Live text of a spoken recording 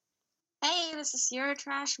This is your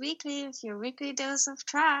Trash Weekly with your weekly dose of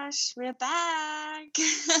trash. We're back.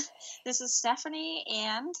 This is Stephanie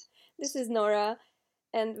and This is Nora,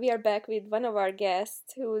 and we are back with one of our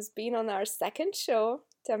guests who's been on our second show,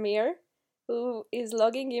 Tamir, who is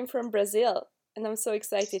logging in from Brazil. And I'm so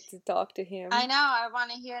excited to talk to him. I know, I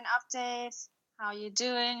want to hear an update. How you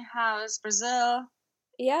doing? How is Brazil?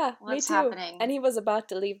 Yeah, What's me too. happening? And he was about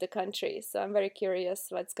to leave the country, so I'm very curious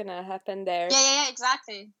what's gonna happen there. Yeah,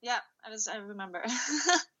 exactly. Yeah, I remember.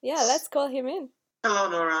 Yeah, let's call him in.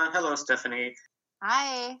 Hello, Nora. Hello, Stephanie.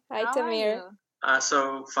 Hi. Hi, How Tamir. Are you?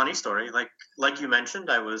 So, funny story. Like you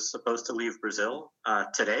mentioned, I was supposed to leave Brazil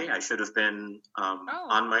today. I should have been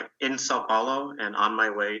in Sao Paulo and on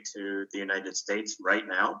my way to the United States right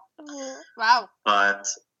now. Oh. Wow. But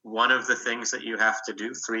one of the things that you have to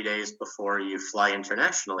do 3 days before you fly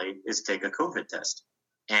internationally is take a COVID test.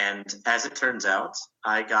 And as it turns out,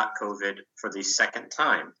 I got COVID for the second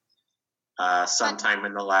time sometime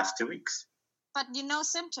in the last 2 weeks. But you know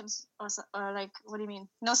symptoms, or like, what do you mean?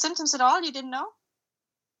 No symptoms at all? You didn't know?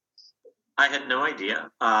 I had no idea.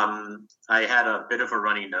 I had a bit of a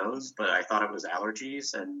runny nose, but I thought it was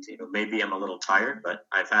allergies, and maybe I'm a little tired. But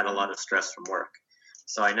I've had a lot of stress from work,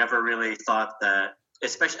 so I never really thought that.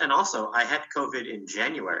 Especially, and also I had COVID in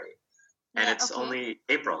January, and it's only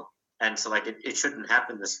April, and so like it shouldn't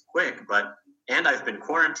happen this quick. And I've been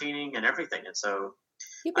quarantining and everything, and so.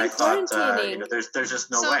 You've been quarantining. There's just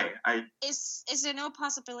no way. Is there no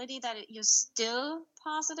possibility that you're still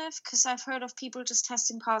positive? Because I've heard of people just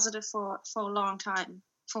testing positive for a long time,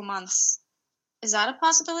 for months. Is that a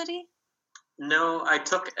possibility? No, I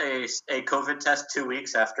took a COVID test 2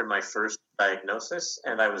 weeks after my first diagnosis,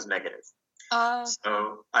 and I was negative.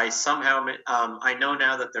 So I somehow, I know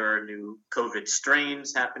now that there are new COVID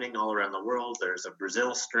strains happening all around the world. There's a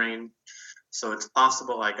Brazil strain. So it's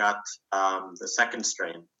possible I got the second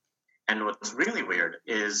strain. And what's really weird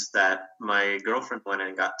is that my girlfriend went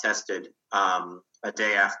and got tested a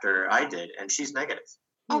day after I did, and she's negative.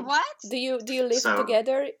 Oh, what? Do you live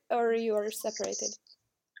together, or you are separated?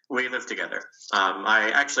 We live together.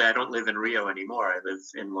 I don't live in Rio anymore. I live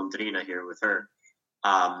in Londrina here with her.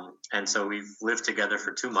 And so we've lived together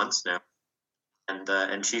for 2 months now,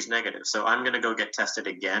 and she's negative. So I'm going to go get tested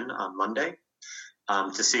again on Monday.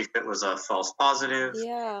 To see if it was a false positive,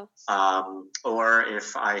 or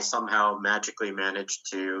if I somehow magically managed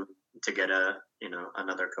to get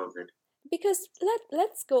another COVID. Because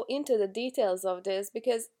let's go into the details of this.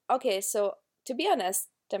 Because so to be honest,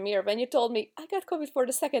 Tamir, when you told me I got COVID for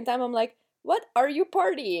the second time, I'm like, what are you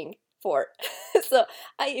partying for? So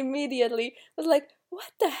I immediately was like,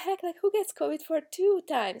 what the heck? Like, who gets COVID for 2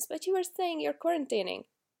 times? But you were saying you're quarantining.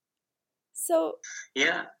 So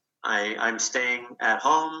yeah. I'm staying at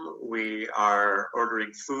home. We are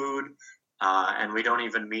ordering food, and we don't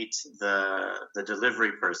even meet the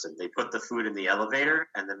delivery person. They put the food in the elevator,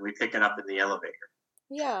 and then we pick it up in the elevator.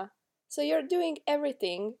 Yeah. So you're doing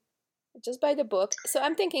everything just by the book. So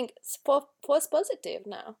I'm thinking false positive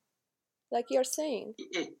now, like you're saying.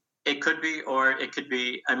 It could be, or it could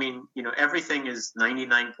be. I mean, everything is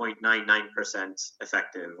 99.99%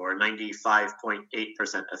 effective, or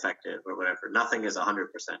 95.8% effective, or whatever. Nothing is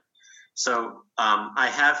 100%. So I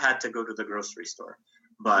have had to go to the grocery store,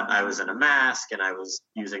 but I was in a mask and I was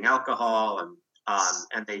using alcohol,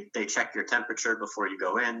 and they check your temperature before you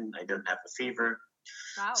go in. I didn't have a fever.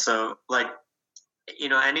 Wow. So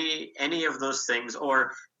any of those things,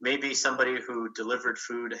 or maybe somebody who delivered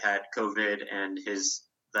food had COVID and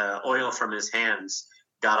the oil from his hands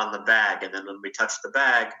got on the bag, and then when we touched the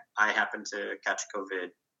bag, I happened to catch COVID.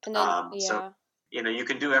 And then, So you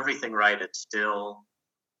can do everything right and still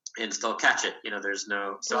catch it. There's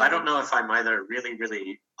no. So I don't know if I'm either really,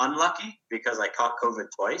 really unlucky because I caught COVID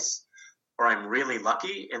twice, or I'm really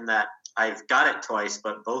lucky in that I've got it twice,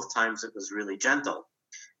 but both times it was really gentle,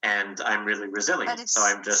 and I'm really resilient. So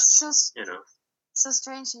I'm just so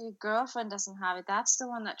strange that your girlfriend doesn't have it. That's the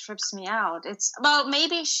one that trips me out.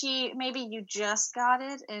 Maybe you just got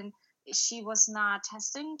it and she was not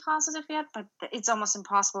testing positive yet, but it's almost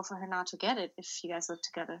impossible for her not to get it if you guys live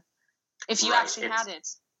together. If you actually had it.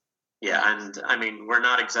 Yeah, and I mean, we're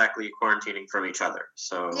not exactly quarantining from each other,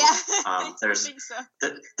 so there's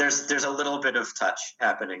a little bit of touch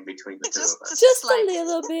happening between the two of us. Just a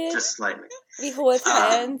little bit. Just slightly. We hold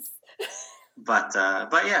hands. But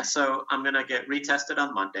yeah, so I'm gonna get retested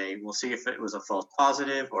on Monday. We'll see if it was a false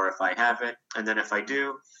positive or if I have it, and then if I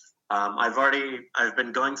do, I've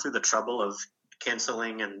been going through the trouble of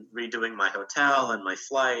canceling and redoing my hotel and my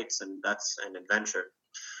flights, and that's an adventure.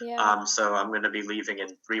 Yeah. So I'm gonna be leaving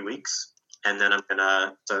in 3 weeks, and then I'm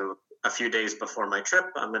gonna. So a few days before my trip,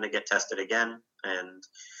 I'm going to get tested again, and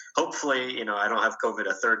hopefully, I don't have COVID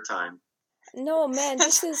a third time. No, man,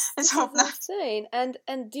 this is insane. And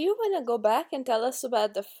do you want to go back and tell us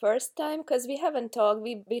about the first time? Because we haven't talked.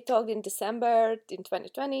 We talked in December in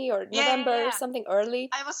 2020 or November, something early.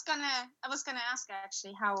 I was gonna ask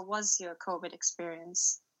actually, how was your COVID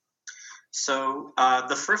experience? So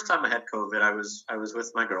the first time I had COVID, I was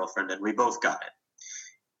with my girlfriend, and we both got it.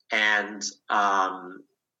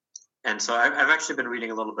 And so I've actually been reading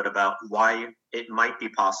a little bit about why it might be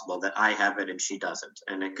possible that I have it and she doesn't.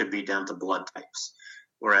 And it could be down to blood types.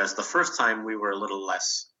 Whereas the first time we were a little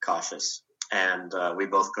less cautious, and we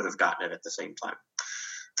both could have gotten it at the same time.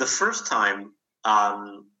 The first time,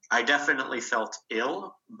 I definitely felt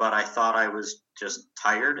ill, but I thought I was just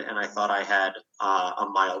tired, and I thought I had a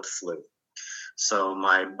mild flu. So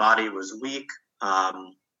my body was weak.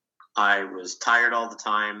 I was tired all the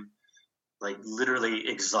time, like literally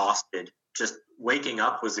exhausted. Just waking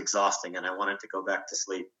up was exhausting, and I wanted to go back to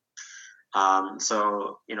sleep.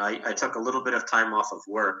 So, I took a little bit of time off of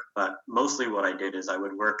work, but mostly what I did is I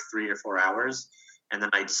would work 3 or 4 hours, and then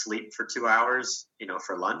I'd sleep for 2 hours,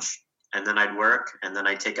 for lunch, and then I'd work, and then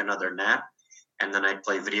I'd take another nap, and then I'd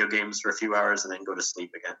play video games for a few hours and then go to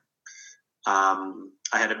sleep again.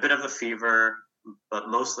 I had a bit of a fever, but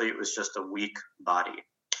mostly it was just a weak body.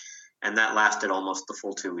 And that lasted almost the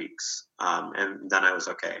full 2 weeks. And then I was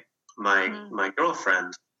okay. My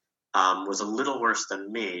girlfriend was a little worse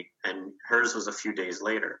than me, and hers was a few days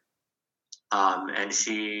later. And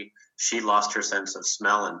she lost her sense of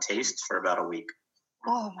smell and taste for about a week.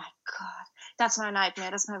 Oh my God. That's my nightmare.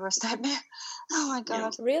 That's my worst nightmare. Oh my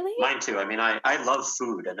God. Yeah, really? Mine too. I mean, I love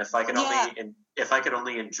food, and if I could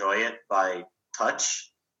only enjoy it by touch,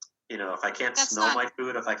 if I can't smell my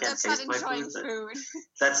food, if I can't taste my food,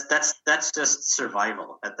 that's just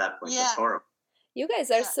survival at that point. Yeah. That's horrible. You guys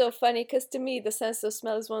are so funny, because to me, the sense of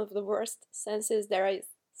smell is one of the worst senses there is.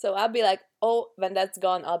 So I'll be like, oh, when that's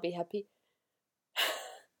gone, I'll be happy.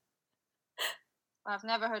 I've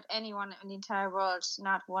never heard anyone in the entire world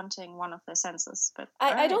not wanting one of their senses. But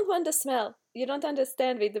I don't want the smell. You don't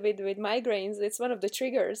understand with migraines. It's one of the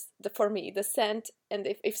triggers for me, the scent. And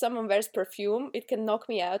if someone wears perfume, it can knock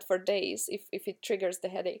me out for days if it triggers the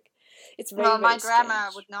headache. It's very, my very grandma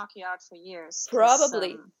strange. would knock you out for years.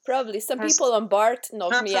 Probably. Some people on BART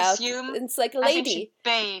knock me out. It's like, lady,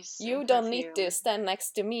 you don't need to stand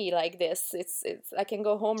next to me like this. It's I can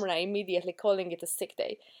go home and I immediately calling it a sick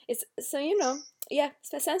day. It's so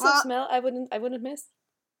the sense of smell I wouldn't miss.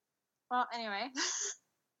 Well, anyway,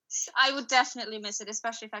 I would definitely miss it,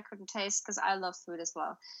 especially if I couldn't taste, because I love food as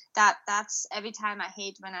well. That's every time I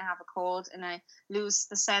hate when I have a cold and I lose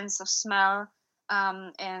the sense of smell.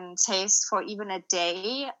 And taste for even a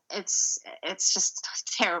day, it's just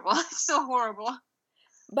terrible. It's so horrible.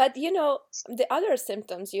 But the other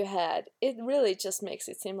symptoms you had, it really just makes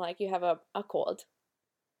it seem like you have a cold.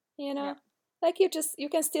 Like you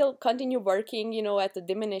can still continue working, at a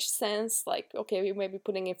diminished sense. Like, okay, you may be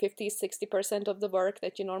putting in 50-60% of the work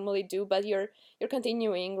that you normally do, but you're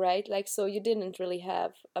continuing, right? Like, so you didn't really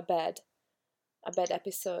have a bad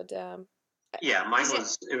episode. Yeah, mine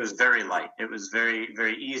it was very light. It was very,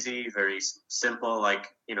 very easy, very simple.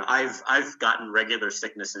 Like, I've gotten regular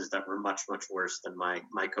sicknesses that were much, much worse than my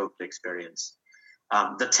COVID experience.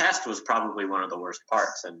 The test was probably one of the worst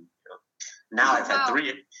parts. And now I've had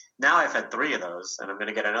three of those, and I'm going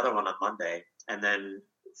to get another one on Monday. And then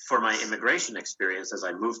for my immigration experience, as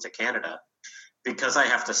I moved to Canada, because I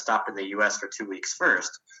have to stop in the U.S. for 2 weeks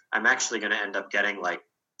first, I'm actually going to end up getting like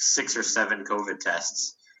 6 or 7 COVID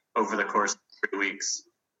tests over the course of 3 weeks.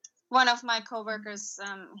 One of my coworkers,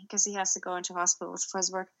 because he has to go into hospital for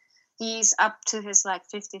his work, he's up to his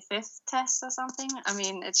 55th test or something. I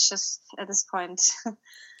mean, it's just at this point.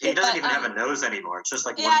 He doesn't even have a nose anymore. It's just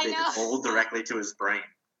like one big hole directly to his brain.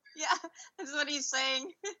 Yeah, that's what he's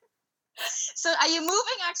saying. So, are you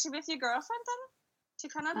moving actually with your girlfriend then to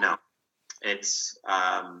Canada? No, it's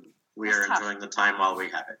we are enjoying the time while we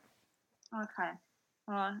have it. Okay.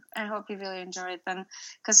 Well, I hope you really enjoy it then,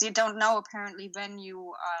 because you don't know apparently when you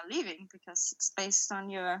are leaving, because it's based on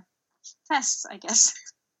your tests, I guess.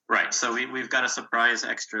 Right. So we've got a surprise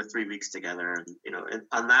extra 3 weeks together, and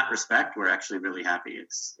on that respect, we're actually really happy.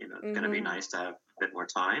 It's going to be nice to have a bit more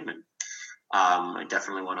time, and I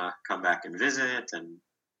definitely want to come back and visit and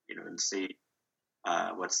and see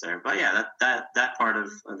what's there. But yeah, that part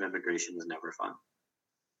of immigration is never fun.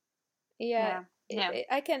 Yeah.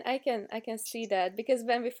 I can see that, because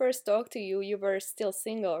when we first talked to you, you were still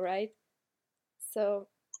single, right? So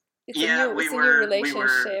it's a new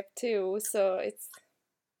relationship too. So it's.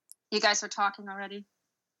 You guys were talking already?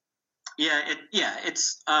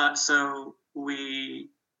 It's so we.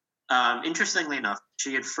 Interestingly enough,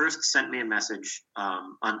 she had first sent me a message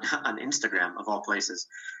on Instagram, of all places,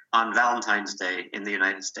 on Valentine's Day in the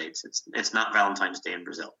United States. It's not Valentine's Day in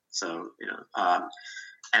Brazil, so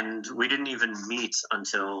and we didn't even meet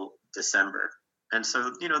until December. And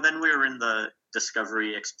so then we were in the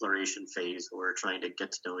discovery exploration phase where we're trying to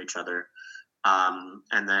get to know each other,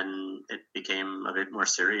 and then it became a bit more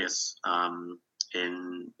serious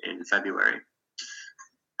in February.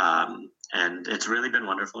 And it's really been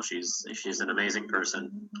wonderful. She's an amazing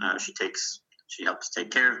person. She helps take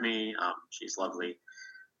care of me. She's lovely.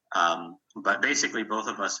 But basically, both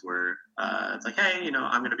of us were like, hey,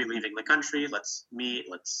 I'm going to be leaving the country. Let's meet.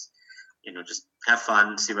 Let's, just have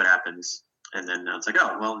fun, see what happens. And then it's like,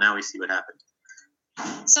 oh, well, now we see what happened.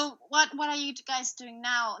 So what are you guys doing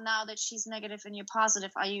now? Now that she's negative and you're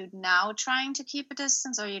positive, are you now trying to keep a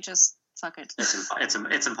distance, or you just fuck it?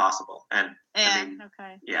 It's impossible. And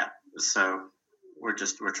okay. Yeah. So we're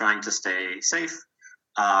trying to stay safe.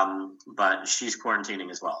 But she's quarantining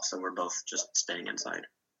as well, so we're both just staying inside.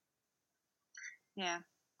 Yeah.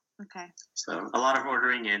 Okay. So a lot of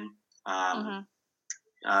ordering in.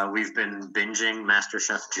 We've been binging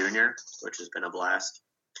MasterChef Junior, which has been a blast.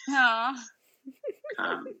 Aww.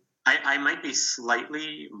 I might be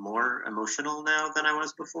slightly more emotional now than I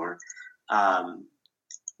was before.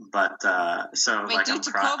 But so wait,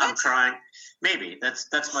 I'm crying. Maybe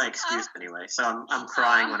that's my excuse anyway. So I'm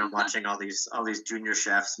crying when I'm watching all these junior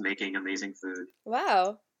chefs making amazing food.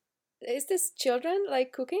 Wow, is this children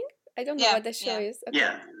like cooking? I don't know what the show is. Okay.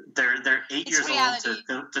 Yeah, they're 8 years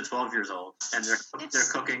old to 12 years old, and they're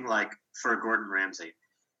cooking like for Gordon Ramsay.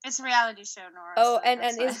 It's a reality show, Nora. Oh, so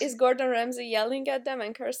and is Gordon Ramsay yelling at them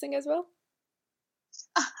and cursing as well?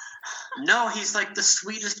 No, he's like the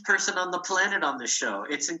sweetest person on the planet on this show.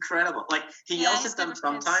 It's incredible. Like he yells at them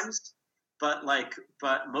sometimes, but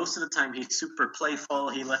most of the time he's super playful.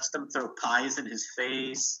 He lets them throw pies in his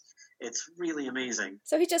face. It's really amazing.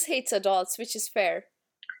 So he just hates adults, which is fair.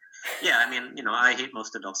 Yeah, I mean, I hate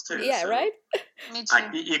most adults too. Yeah, so right? Me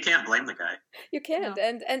too. You can't blame the guy. You can't.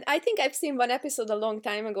 No. And I think I've seen one episode a long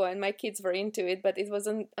time ago and my kids were into it, but it was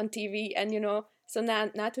on TV and, so now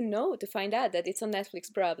to find out that it's on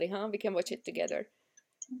Netflix probably, huh? We can watch it together.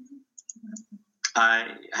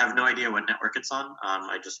 I have no idea what network it's on.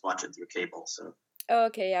 I just watch it through cable, so.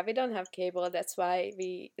 Okay, yeah, we don't have cable. That's why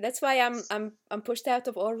I'm pushed out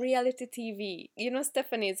of all reality TV.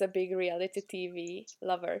 Stephanie is a big reality TV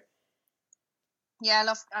lover. Yeah,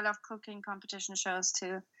 I love cooking competition shows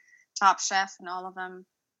too. Top Chef and all of them.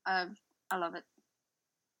 I love it.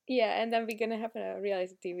 Yeah, and then we're gonna have a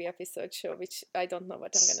reality TV episode show, which I don't know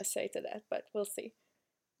what I'm gonna say to that, but we'll see.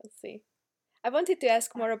 I wanted to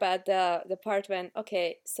ask more about the part when,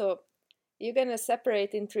 okay, so you're gonna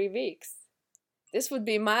separate in 3 weeks. This would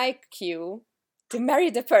be my cue to marry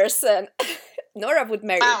the person Nora would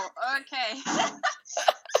marry. Wow, okay.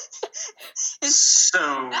 So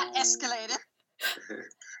that escalated.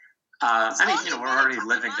 I mean, we're already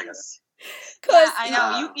living together. Yeah, I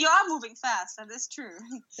know you are moving fast. That is true.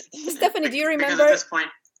 Stephanie, do you remember? At this point,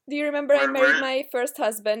 do you remember I married my first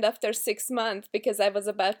husband after 6 months because I was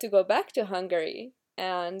about to go back to Hungary,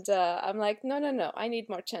 and I'm like, no, I need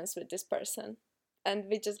more chance with this person, and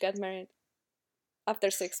we just got married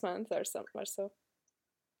after 6 months or so.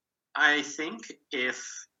 I think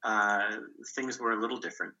if things were a little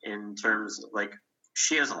different in terms of, like,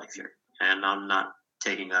 she has a life here, and I'm not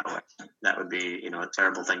taking that away. That would be, a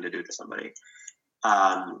terrible thing to do to somebody.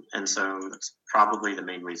 And so that's probably the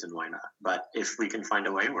main reason why not. But if we can find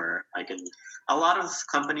a way where a lot of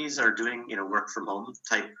companies are doing, work from home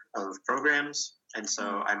type of programs. And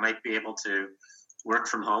so I might be able to work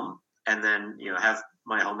from home and then, have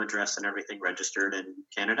my home address and everything registered in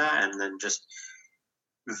Canada and then just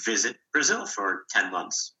visit Brazil for 10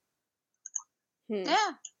 months.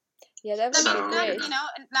 Yeah, that would be great.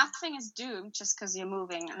 Nothing is doomed just because you're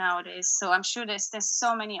moving nowadays. So I'm sure there's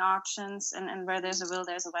so many options, and where there's a will,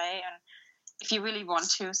 there's a way. And if you really want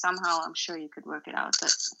to, somehow, I'm sure you could work it out.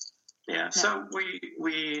 But yeah. So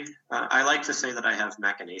we I like to say that I have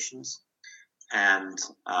machinations, and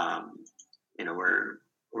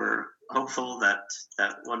we're hopeful that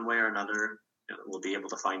one way or another we'll be able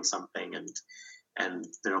to find something, and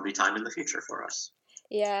there will be time in the future for us.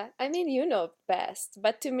 Yeah, I mean, you know best,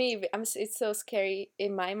 but to me, it's so scary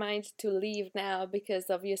in my mind to leave now because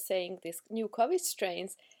of you saying these new COVID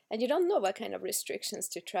strains, and you don't know what kind of restrictions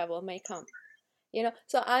to travel may come.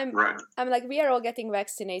 So I'm like, we are all getting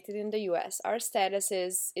vaccinated in the US. Our status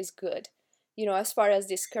is good. As far as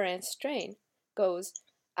this current strain goes,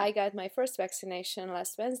 I got my first vaccination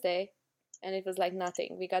last Wednesday, and it was like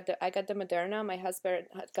nothing. I got the Moderna. My husband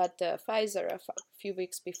had got the Pfizer a few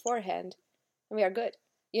weeks beforehand, and we are good.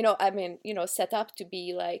 Set up to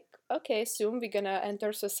be like, okay, soon we're gonna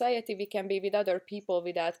enter society. We can be with other people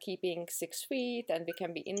without keeping 6 feet, and we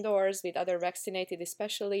can be indoors with other vaccinated,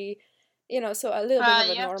 especially. So a little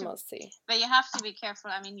bit of a normalcy. But you have to be careful.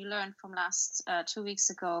 I mean, you learned from last 2 weeks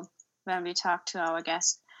ago when we talked to our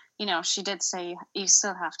guest. She did say you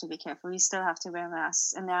still have to be careful. You still have to wear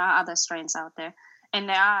masks, and there are other strains out there, and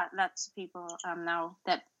there are lots of people now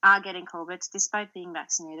that are getting COVID despite being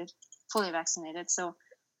fully vaccinated. So.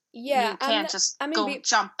 Yeah, you can't just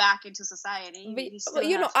jump back into society.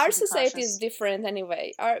 Our society is different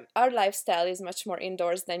anyway. Our lifestyle is much more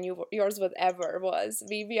indoors than yours would ever was.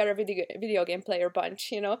 We are a video game player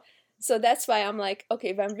bunch, So that's why I'm like,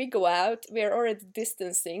 okay, when we go out, we're already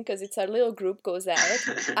distancing because it's our little group goes out.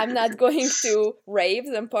 I'm not going to raves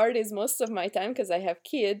and parties most of my time because I have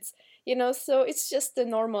kids. So it's just the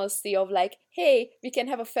normalcy of like, hey, we can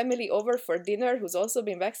have a family over for dinner who's also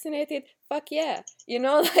been vaccinated. Fuck yeah.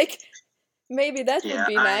 Like maybe that would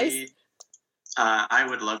be nice. I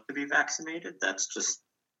would love to be vaccinated. That's just,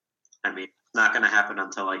 not going to happen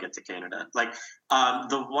until I get to Canada. Like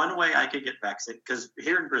the one way I could get vaccinated, because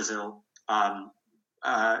here in Brazil,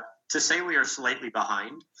 to say we are slightly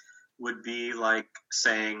behind would be like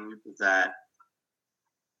saying that,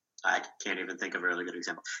 I can't even think of a really good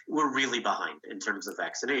example. We're really behind in terms of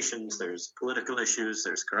vaccinations. There's political issues,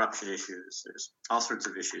 there's corruption issues, there's all sorts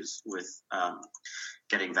of issues with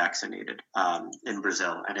getting vaccinated in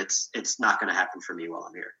Brazil, and it's not going to happen for me while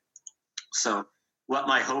I'm here. So what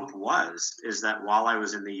my hope is that while I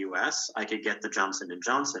was in the U.S., I could get the Johnson &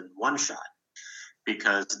 Johnson 1 shot,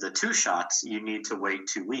 because the 2 shots, you need to wait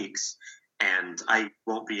 2 weeks, and I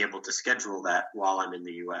won't be able to schedule that while I'm in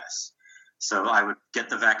the U.S., So I would get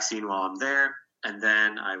the vaccine while I'm there, and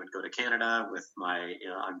then I would go to Canada with my,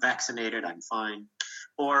 I'm vaccinated, I'm fine.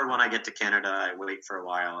 Or when I get to Canada, I wait for a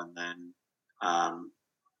while and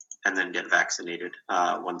then get vaccinated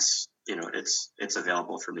once it's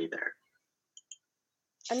available for me there.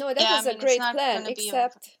 I know that was a great plan,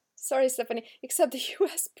 sorry, Stephanie, except the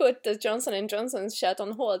U.S. put the Johnson & Johnson shot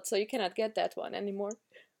on hold, so you cannot get that one anymore.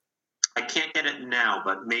 I can't get it now,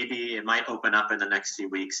 but maybe it might open up in the next few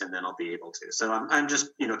weeks, and then I'll be able to. So I'm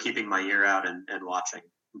just keeping my ear out and watching.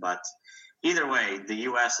 But either way, the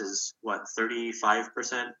U.S. is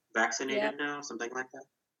 35% vaccinated now, something like that.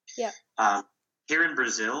 Yeah. Here in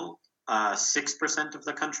Brazil, 6% of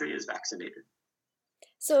the country is vaccinated.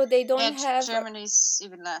 So they don't have. Germany's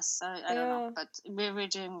even less. I don't know, but we're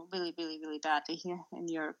doing really, really, really badly here in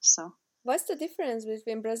Europe. So. What's the difference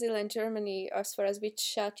between Brazil and Germany as far as which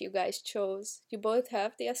shot you guys chose? You both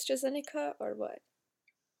have the AstraZeneca or what?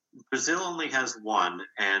 Brazil only has 1,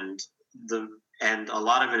 and a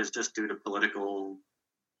lot of it is just due to political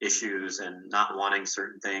issues and not wanting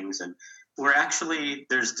certain things. And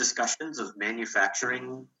there's discussions of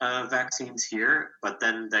manufacturing vaccines here, but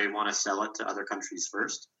then they want to sell it to other countries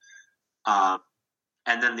first. And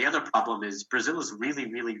then the other problem is Brazil is really,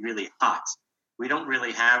 really, really hot. We don't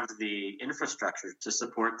really have the infrastructure to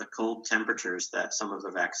support the cold temperatures that some of the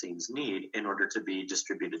vaccines need in order to be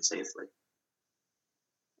distributed safely.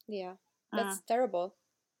 Yeah, that's terrible.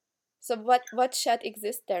 So what shot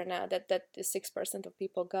exists there now that the 6% of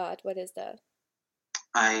people got? What is that?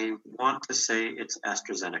 I want to say it's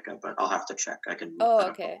AstraZeneca, but I'll have to check. I can. Oh,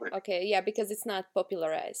 okay. Okay, yeah, because it's not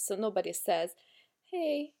popularized. So nobody says,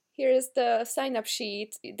 hey, here's the sign-up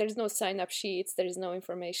sheet. There's no sign-up sheets. There's no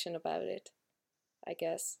information about it, I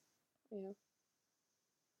guess. Yeah.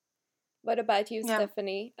 What about you,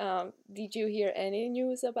 Stephanie? Did you hear any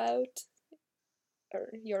news about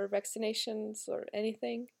your vaccinations or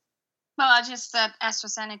anything? Well, just that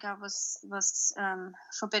AstraZeneca was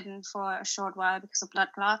forbidden for a short while because of blood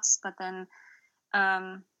clots, but then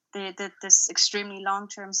they did this extremely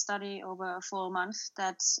long-term study over a full month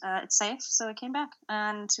that it's safe, so it came back.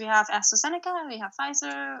 And we have AstraZeneca, we have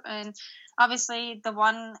Pfizer, and obviously the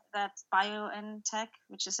one that's BioNTech,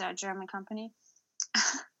 which is a German company.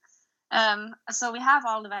 So we have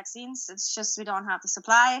all the vaccines. It's just we don't have the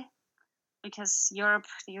supply because the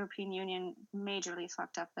European Union majorly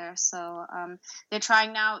fucked up there. So they're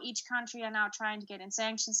trying now, each country are now trying to get in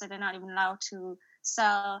sanctions, so they're not even allowed to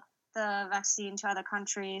sell the vaccine to other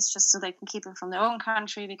countries just so they can keep it from their own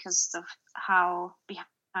country because of how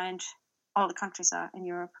behind all the countries are in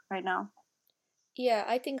Europe right now. Yeah,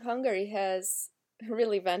 I think Hungary has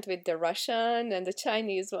really went with the Russian and the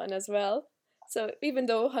Chinese one as well. So even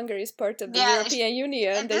though Hungary is part of the European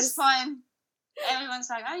Union, at this point, everyone's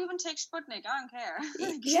like, "I even take Sputnik. I don't care."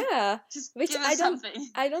 Yeah, just which give us something.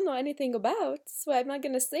 I don't know anything about, so I'm not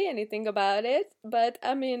gonna say anything about it. But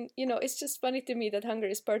I mean, it's just funny to me that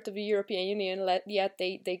Hungary is part of the European Union, yet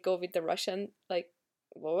they go with the Russian, like,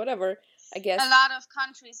 well, whatever. I guess a lot of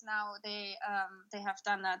countries now they have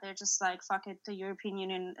done that. They're just like, fuck it, the European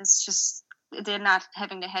Union is just, they're not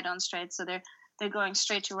having their head on straight, so they're going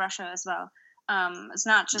straight to Russia as well. It's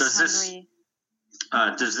not just Hungary.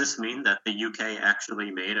 Does this mean that the UK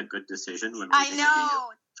actually made a good decision when I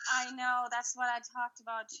know. That's what I talked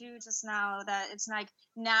about too just now. That it's like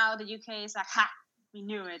now the UK is like, ha, we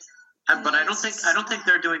knew it. But I don't think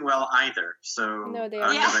they're doing well either. So no, they are.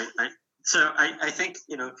 I think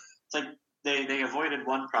it's like they avoided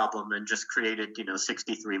one problem and just created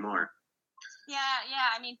 63 more. Yeah.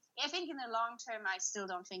 I mean, I think in the long term, I still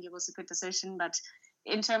don't think it was a good decision, but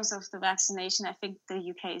in terms of the vaccination, I think the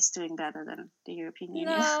UK is doing better than the European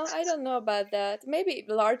Union. No, I don't know about that. Maybe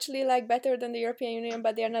largely better than the European Union,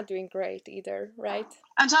 but they're not doing great either, right?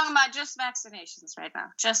 I'm talking about just vaccinations right now.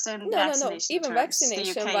 Just in vaccination even terms,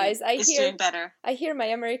 vaccination-wise, doing better. I hear my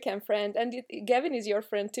American friend, and Gavin is your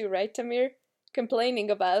friend too, right, Tamir? Complaining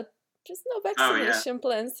about just no vaccination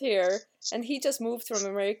plans here. And he just moved from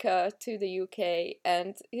America to the UK,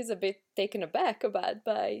 and he's a bit taken aback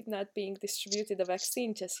by not being distributed a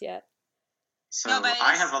vaccine just yet. So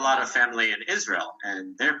I have a lot of family in Israel,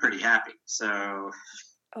 and they're pretty happy. So,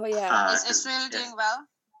 oh yeah, is Israel doing well?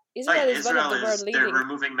 Israel is one of the world leading. They're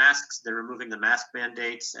removing masks. They're removing the mask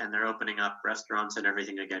mandates, and they're opening up restaurants and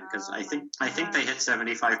everything again. Because I think they hit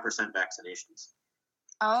 75% vaccinations.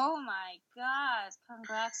 Oh my God!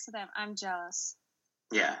 Congrats to them. I'm jealous.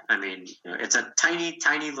 Yeah, I mean, it's a tiny,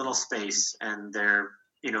 tiny little space, and they're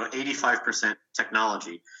 85%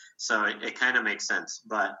 technology, so it kind of makes sense.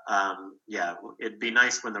 But yeah, it'd be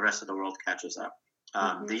nice when the rest of the world catches up.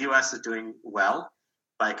 The U.S. is doing well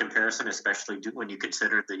by comparison, especially when you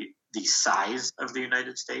consider the size of the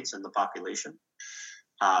United States and the population.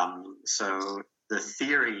 So the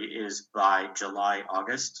theory is by July,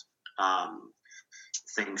 August,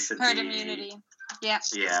 things should herd immunity. Yeah.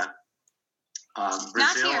 Yeah.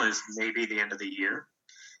 Brazil is maybe the end of the year,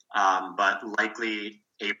 but likely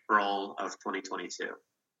April of 2022.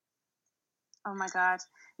 Oh my God.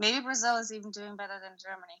 Maybe Brazil is even doing better than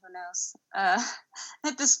Germany. Who knows?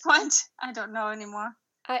 At this point, I don't know anymore.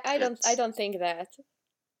 I don't think that.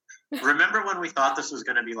 Remember when we thought this was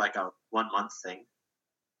going to be like a 1 month thing?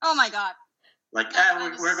 Oh my God. Like,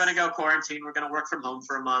 we're going to go quarantine. We're going to work from home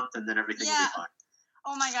for a month, and then everything will be fine.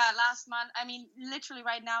 Oh my God, last month, I mean, literally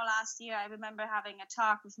right now, last year, I remember having a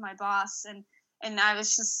talk with my boss, and I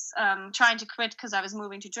was just trying to quit because I was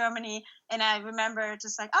moving to Germany, and I remember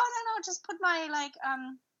just like, oh, no, just put my,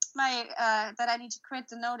 that I need to quit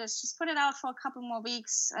the notice, just put it out for a couple more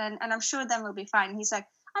weeks, and I'm sure then we'll be fine. And he's like,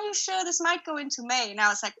 are you sure this might go into May? And I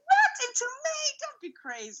was like, what, into May? Don't be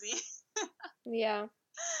crazy. Yeah.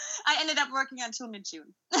 I ended up working until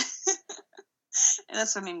mid-June. And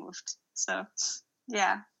that's when we moved, so...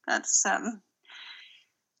 Yeah, that's yeah.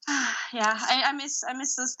 I miss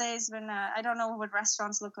those days when I don't know what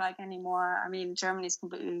restaurants look like anymore. I mean, Germany's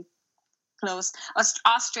completely closed.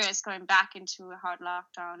 Austria is going back into a hard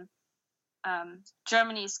lockdown.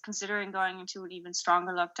 Germany is considering going into an even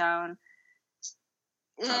stronger lockdown.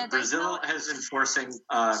 Brazil is enforcing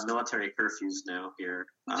military curfews now here.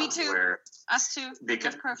 Me too. Us too.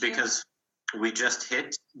 Because we just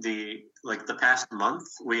hit the past month,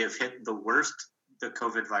 we have hit the worst the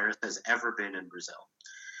COVID virus has ever been in Brazil.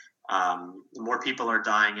 More people are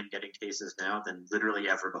dying and getting cases now than literally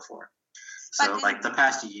ever before. So the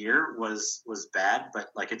past year was bad,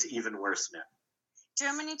 but it's even worse now.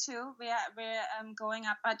 Germany too, we're going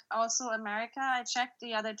up, but also America. I checked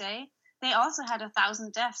the other day. They also had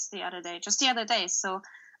 1,000 deaths just the other day. So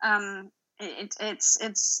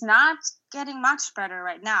it's not getting much better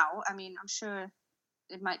right now. I mean, I'm sure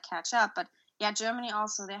it might catch up, but yeah, Germany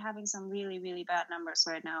also, they're having some really, really bad numbers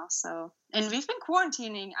right now. So, and we've been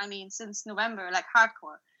quarantining, I mean, since November, like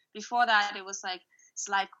hardcore. Before that, it was like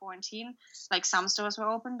slight quarantine. Like some stores were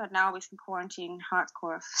open, but now we've been quarantining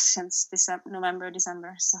hardcore since November,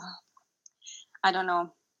 December. So I don't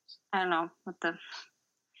know what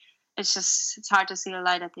it's hard to see a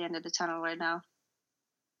light at the end of the tunnel right now.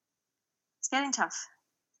 It's getting tough.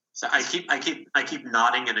 So I keep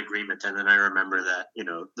nodding in agreement, and then I remember that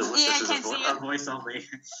this is a voice only.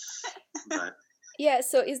 But yeah,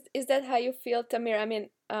 so is that how you feel, Tamir? I mean,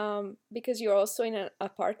 because you're also in an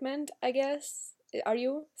apartment, I guess. Are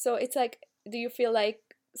you? So it's like, do you feel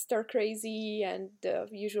like stir crazy and the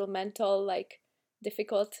usual mental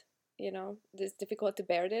difficult it's difficult to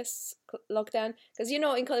bear this lockdown. Because,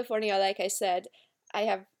 in California, like I said, I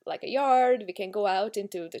have like a yard, we can go out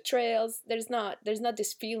into the trails. There's not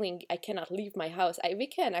this feeling I cannot leave my house. We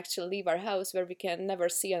can actually leave our house where we can never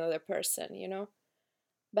see another person,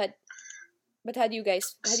 But how do you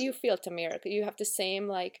feel, Tamir? You have the same,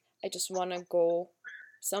 like, I just want to go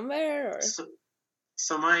somewhere, or?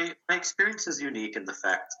 So my experience is unique in the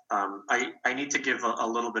fact I need to give a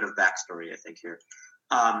little bit of backstory, I think, here.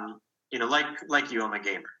 Like you, I'm a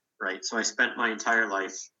gamer, right? So I spent my entire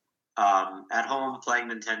life at home playing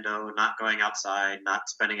Nintendo, not going outside, not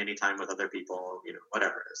spending any time with other people,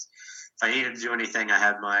 whatever it is. If I needed to do anything, I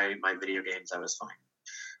had my video games, I was fine.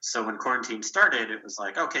 So when quarantine started, it was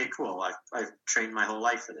like, okay, cool. I've trained my whole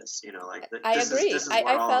life for this, I agree.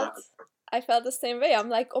 I felt the same way. I'm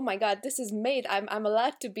like, oh my God, this is made. I'm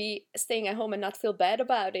allowed to be staying at home and not feel bad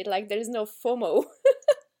about it. Like, there is no FOMO.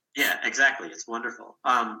 Yeah, exactly. It's wonderful.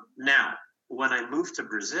 Now, when I moved to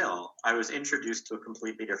Brazil, I was introduced to a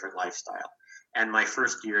completely different lifestyle. And my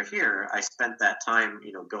first year here, I spent that time,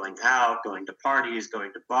 going out, going to parties,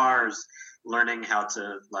 going to bars, learning how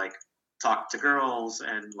to, like, talk to girls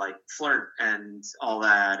and, like, flirt and all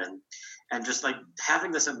that, and just, like,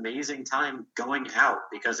 having this amazing time going out,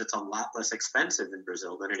 because it's a lot less expensive in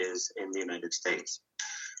Brazil than it is in the United States.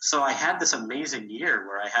 So I had this amazing year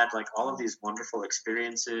where I had, like, all of these wonderful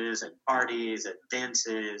experiences and parties and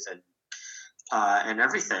dances and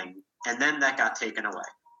everything, and then that got taken away.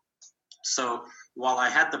 So while I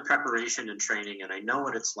had the preparation and training, and I know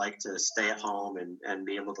what it's like to stay at home and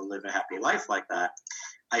be able to live a happy life like that,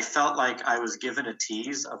 I felt like I was given a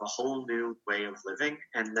tease of a whole new way of living,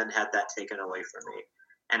 and then had that taken away from me,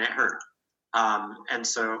 and it hurt. And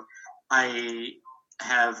so I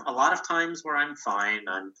have a lot of times where I'm fine.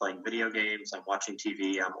 I'm playing video games, I'm watching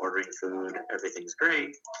TV, I'm ordering food, everything's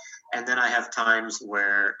great. And then I have times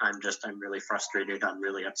where I'm really frustrated, I'm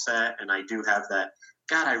really upset, and I do have that,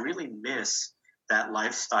 God, I really miss that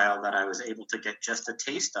lifestyle that I was able to get just a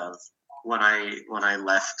taste of when I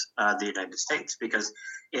left the United States, because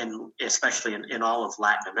especially in all of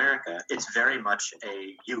Latin America, it's very much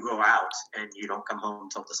you go out and you don't come home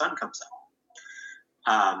until the sun comes up.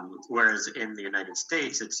 Whereas in the United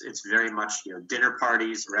States, it's very much dinner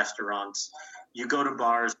parties, restaurants. You go to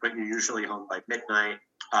bars, but you're usually home by midnight,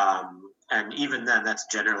 and even then, that's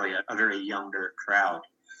generally a very younger crowd.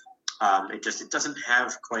 It doesn't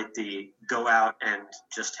have quite the go out and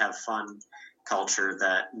just have fun culture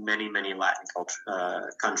that many Latin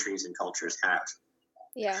countries and cultures have.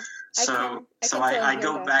 Yeah. I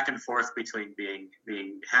go back and forth between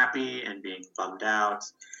being happy and being bummed out.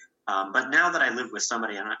 But now that I live with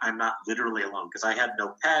somebody, and I'm not literally alone, because I had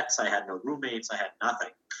no pets, I had no roommates, I had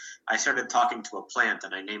nothing. I started talking to a plant,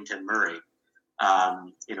 and I named him Murray.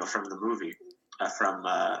 From the movie, I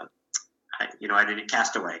didn't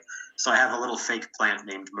Castaway. So I have a little fake plant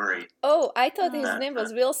named Murray. Oh, I thought his name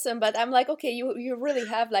was Wilson, but I'm like, okay, you really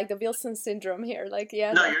have, like, the Wilson syndrome here, like,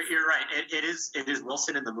 yeah. No, you're right. It is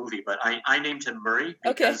Wilson in the movie, but I named him Murray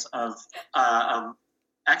because of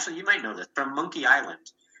actually, you might know this, from Monkey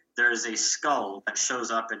Island. There is a skull that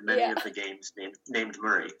shows up in many of the games named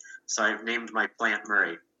Murray. So I've named my plant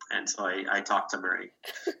Murray, and so I talk to Murray.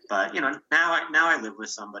 But now I live with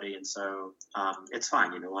somebody, and so it's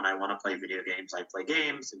fine. When I want to play video games, I play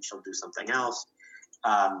games, and she'll do something else.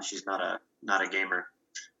 She's not a gamer,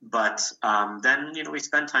 but then we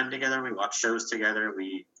spend time together. We watch shows together.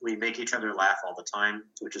 We make each other laugh all the time,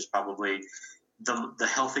 which is probably the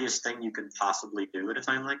healthiest thing you can possibly do at a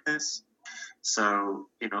time like this. So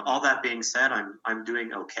all that being said, I'm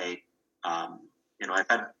doing okay. I've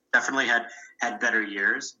definitely had better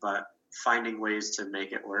years, but finding ways to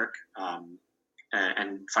make it work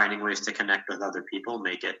and finding ways to connect with other people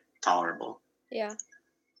make it tolerable. Yeah,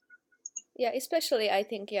 especially I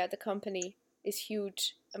think the company is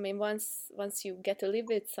huge. I mean, once you get to live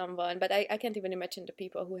with someone, but I can't even imagine the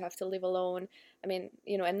people who have to live alone. I mean,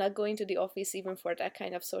 and not going to the office even for that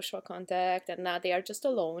kind of social contact, and now they are just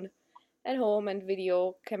alone at home, and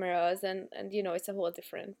video cameras, and it's a whole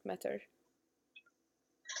different matter.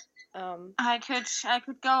 I could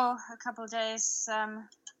go a couple of days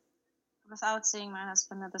without seeing my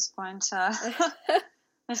husband at this point.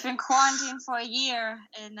 We've been quarantined for a year,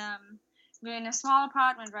 and we're in a small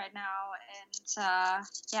apartment right now. And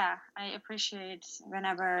I appreciate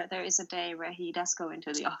whenever there is a day where he does go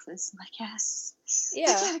into the office. I'm like, yes, I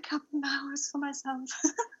get a couple of hours for myself.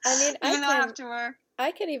 I mean, even though I have to work.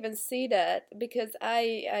 I can even see that because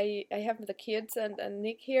I have the kids and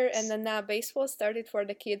Nick here, and then now baseball started for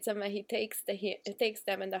the kids, and when he takes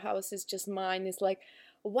them and the house is just mine, it's like,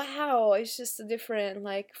 wow, it's just a different,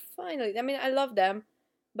 like, finally. I mean, I love them,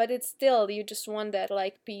 but it's still, you just want that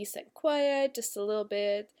like peace and quiet, just a little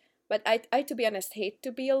bit. But I to be honest, hate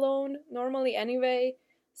to be alone normally anyway.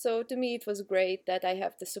 So to me, it was great that I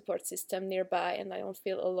have the support system nearby and I don't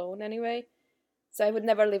feel alone anyway. So I would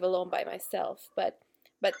never live alone by myself. But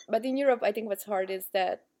in Europe, I think what's hard is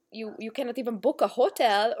that you cannot even book a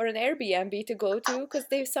hotel or an Airbnb to go to because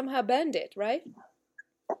they somehow banned it, right?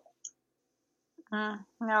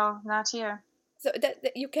 No, not here. So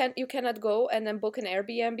that you cannot go and then book an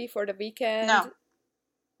Airbnb for the weekend.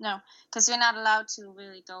 No, because you're not allowed to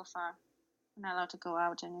really go far. You're not allowed to go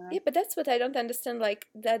out anyway. Yeah, but that's what I don't understand. Like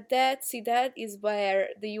that is where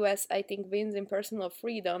the U.S. I think wins in personal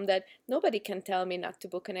freedom. That nobody can tell me not to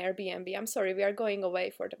book an Airbnb. I'm sorry, we are going away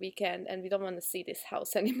for the weekend and we don't want to see this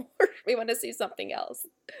house anymore. We want to see something else.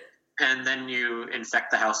 And then you infect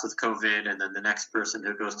the house with COVID, and then the next person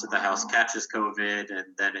who goes to the house catches COVID,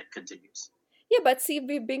 and then it continues. Yeah, but see,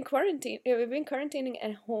 we've been quarantining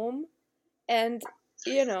at home, and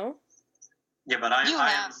you know. Yeah, but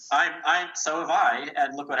so have I,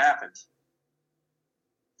 and look what happened.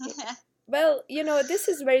 Well, this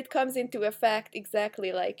is where it comes into effect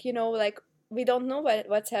exactly. Like, like we don't know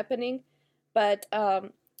what's happening, but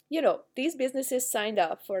these businesses signed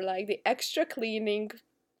up for like the extra cleaning,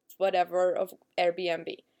 whatever of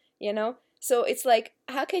Airbnb, So it's like,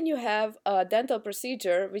 how can you have a dental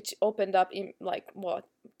procedure which opened up in like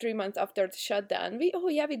 3 months after the shutdown? We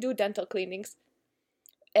do dental cleanings,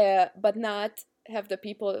 but not have the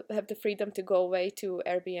people have the freedom to go away to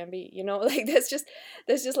Airbnb. Like that's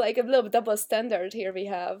just like a little double standard here we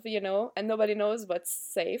have, and nobody knows what's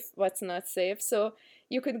safe, what's not safe. So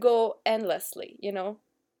you could go endlessly,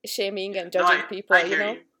 shaming and judging people. I hear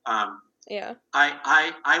you. Yeah.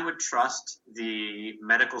 I would trust the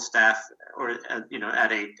medical staff or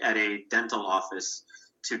at a dental office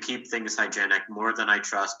to keep things hygienic more than I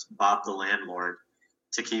trust Bob the landlord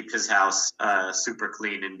to keep his house super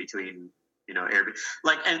clean in between Airbnb.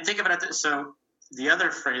 Like, and think about it. So the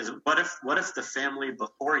other phrase, what if the family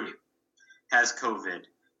before you has COVID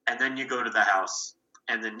and then you go to the house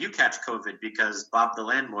and then you catch COVID because Bob the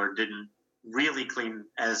landlord didn't really clean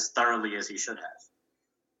as thoroughly as he should have?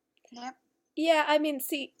 Yep. Yeah, I mean,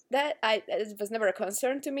 see, it was never a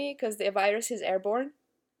concern to me because the virus is airborne.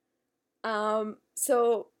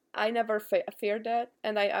 So I never feared that,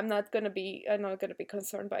 and I'm not gonna be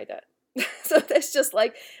concerned by that. So that's just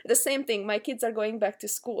like the same thing. My kids are going back to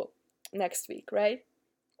school next week, right?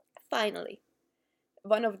 Finally,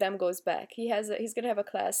 one of them goes back. He's gonna have a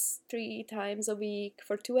class 3 times a week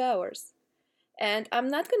for 2 hours, and I'm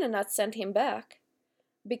not gonna not send him back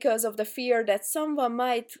because of the fear that someone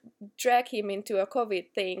might drag him into a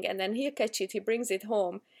COVID thing and then he'll catch it, he brings it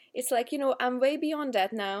home. It's like, I'm way beyond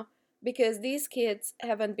that now because these kids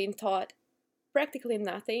haven't been taught practically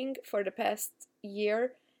nothing for the past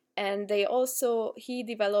year. And he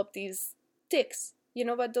developed these tics. You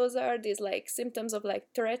know what those are? These like symptoms of like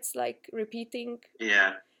Tourette's, like repeating.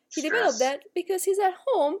 Yeah. He developed that because he's at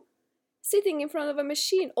home sitting in front of a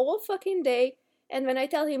machine all fucking day. And when I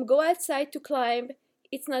tell him go outside to climb,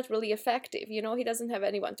 it's not really effective. He doesn't have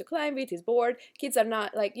anyone to climb with. He's bored. Kids are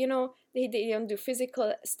not like, they don't do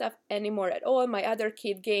physical stuff anymore at all. My other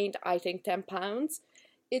kid gained, I think, 10 pounds.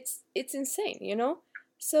 It's insane,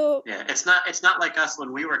 So yeah, it's not like us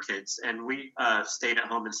when we were kids and we stayed at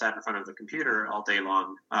home and sat in front of the computer all day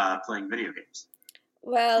long playing video games.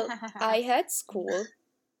 Well, I had school.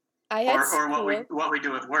 Or what we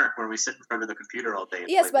do at work, where we sit in front of the computer all day.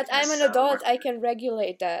 Yes, but I'm an adult. I can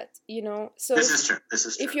regulate that, So this is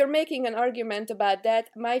true. If you're making an argument about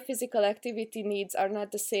that, my physical activity needs are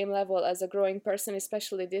not the same level as a growing person,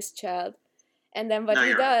 especially this child. And then what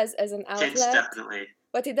he does as an outlet, kids definitely.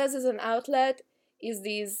 What he does as an outlet is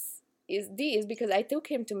these because I took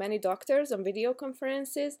him to many doctors on video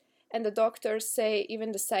conferences, and the doctors say,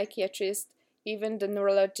 even the psychiatrist, even the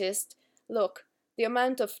neurologist, look. The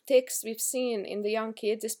amount of tics we've seen in the young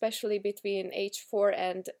kids, especially between age 4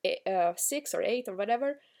 and 6 or 8 or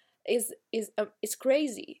whatever, is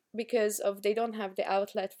crazy because they don't have the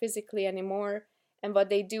outlet physically anymore. And what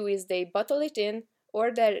they do is they bottle it in,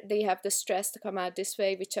 or they have the stress to come out this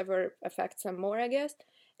way, whichever affects them more, I guess.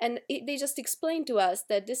 And they just explain to us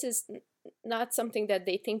that this is not something that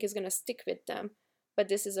they think is going to stick with them, but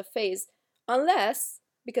this is a phase. Unless,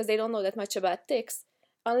 because they don't know that much about tics,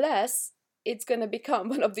 unless it's going to become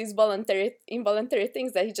one of these involuntary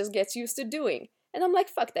things that he just gets used to doing. And I'm like,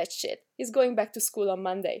 fuck that shit. He's going back to school on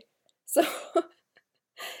Monday. So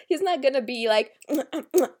he's not going to be like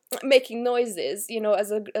making noises,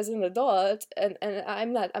 as an adult. And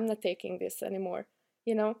I'm not taking this anymore.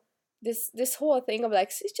 This whole thing of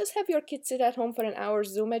like, just have your kids sit at home for an hour,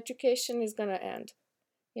 Zoom education is going to end.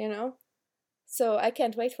 you know? So I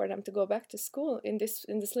can't wait for them to go back to school in this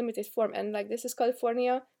limited form. And like, this is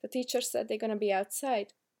California. The teachers said they're gonna be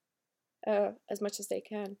outside as much as they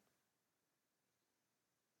can.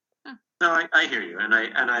 No, I hear you, and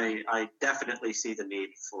I definitely see the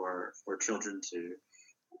need for children to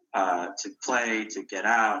play, to get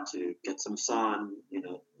out, to get some sun.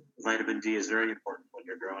 Vitamin D is very important when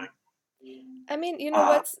you're growing. I mean,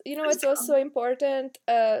 what's also important?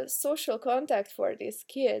 Social contact for these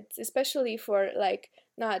kids, especially for like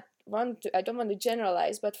I don't want to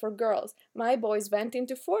generalize, but for girls. My boys went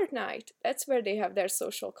into Fortnite. That's where they have their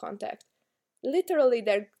social contact. Literally,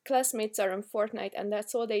 their classmates are on Fortnite, and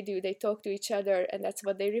that's all they do. They talk to each other, and that's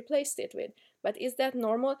what they replaced it with. But is that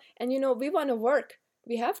normal? And we want to work.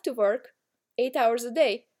 We have to work 8 hours a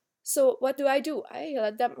day. So what do? I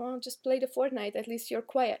let them just play the Fortnite. At least you're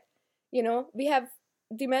quiet. We have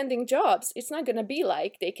demanding jobs. It's not gonna be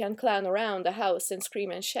like they can clown around the house and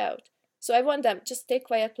scream and shout. So I want them just stay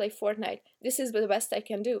quiet, play Fortnite. This is the best I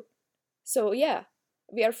can do. So yeah,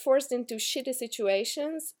 we are forced into shitty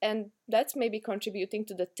situations, and that's maybe contributing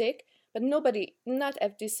to the tic. But not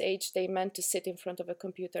at this age, they meant to sit in front of a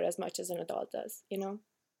computer as much as an adult does.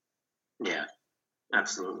 Yeah,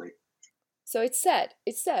 absolutely. So it's sad.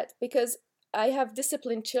 It's sad because I have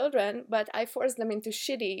disciplined children, but I force them into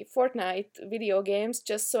shitty Fortnite video games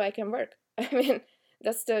just so I can work. I mean,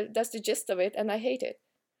 that's the gist of it, and I hate it.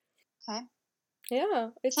 Okay. Yeah,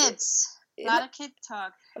 it's kids. A lot of kid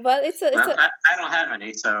talk. Well, I don't have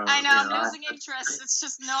any, so I know I'm losing interest. It's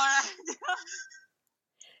just Nora.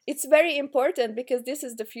 It's very important because this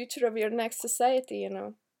is the future of your next society,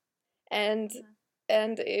 and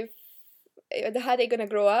if how they're gonna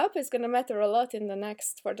grow up is gonna matter a lot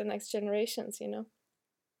for the next generations, And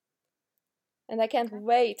I can't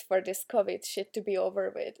wait for this COVID shit to be over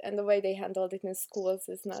with. And the way they handled it in schools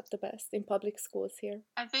is not the best, in public schools here.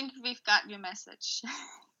 I think we've got your message.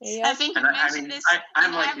 Yeah. I think you mentioned this in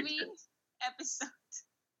every episode.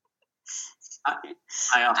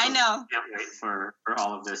 I know. Can't wait for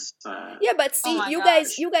all of this. Yeah, but see, you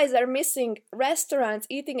guys are missing restaurants,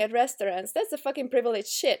 eating at restaurants. That's the fucking privileged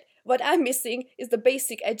shit. What I'm missing is the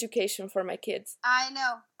basic education for my kids. I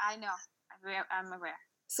know. I'm aware.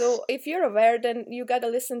 So if you're aware, then you gotta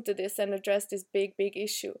listen to this and address this big, big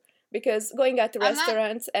issue. Because going out to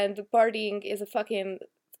restaurants and partying is a fucking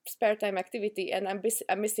spare time activity, and I'm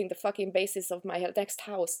missing the fucking basis of my next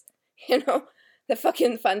house. The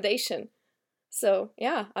fucking foundation. So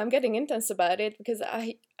yeah, I'm getting intense about it because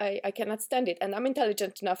I cannot stand it, and I'm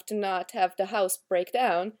intelligent enough to not have the house break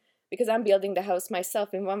down because I'm building the house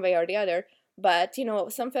myself in one way or the other. But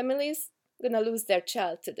some families are gonna lose their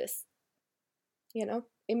child to this.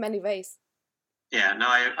 In many ways. Yeah, no,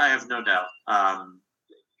 I have no doubt.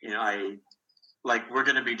 We're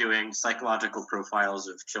going to be doing psychological profiles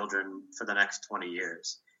of children for the next 20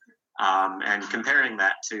 years. And comparing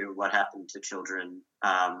that to what happened to children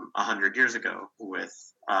 100 years ago with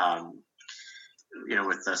the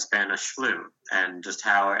Spanish flu and just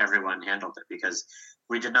how everyone handled it, because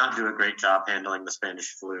we did not do a great job handling the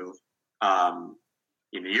Spanish flu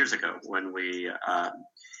years ago when we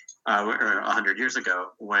or 100 years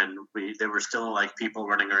ago when there were still like people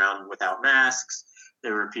running around without masks.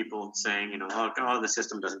 There were people saying, the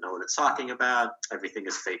system doesn't know what it's talking about. Everything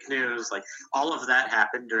is fake news. Like all of that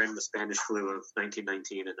happened during the Spanish flu of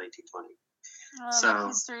 1919 and 1920. So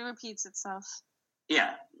history repeats itself.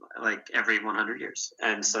 Yeah, like every 100 years.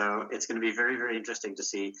 And so it's going to be very, very interesting to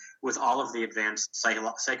see with all of the advanced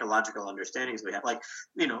psychological understandings we have. Like,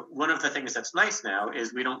 one of the things that's nice now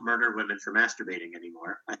is we don't murder women for masturbating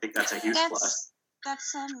anymore. I think that's a huge plus.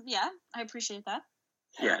 That's, yeah, I appreciate that.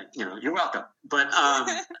 Yeah, you're welcome. But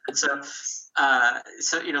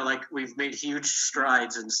we've made huge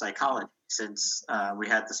strides in psychology since we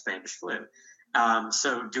had the Spanish flu.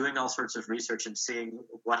 So doing all sorts of research and seeing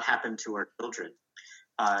what happened to our children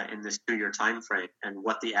in this 2-year time frame and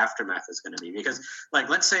what the aftermath is going to be. Because,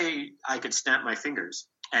 let's say I could snap my fingers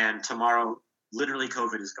and tomorrow, literally,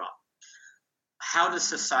 COVID is gone. How does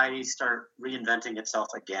society start reinventing itself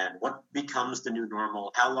again? What becomes the new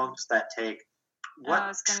normal? How long does that take?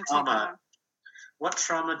 What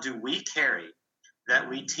trauma do we carry that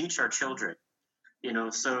we teach our children?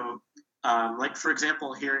 For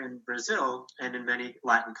example, here in Brazil and in many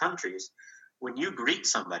Latin countries, when you greet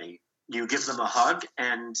somebody, you give them a hug,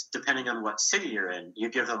 and depending on what city you're in, you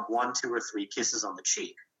give them 1, 2, or 3 kisses on the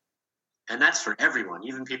cheek. And that's for everyone,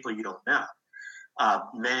 even people you don't know.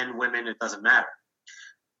 Men, women, it doesn't matter.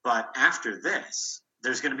 But after this,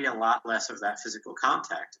 there's going to be a lot less of that physical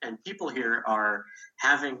contact. And people here are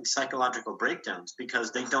having psychological breakdowns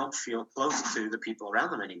because they don't feel close to the people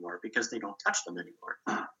around them anymore, because they don't touch them anymore.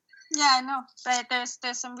 Yeah, I know. But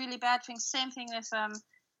there's some really bad things. Same thing with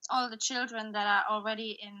all the children that are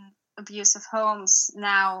already in abusive homes.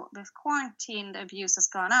 Now with quarantine, the abuse has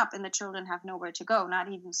gone up and the children have nowhere to go, not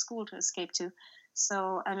even school to escape to.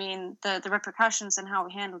 So, I mean, the repercussions and how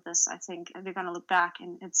we handle this, I think we're going to look back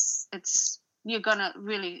and it's you're going to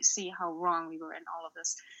really see how wrong we were in all of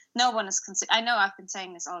this. No one is I know I've been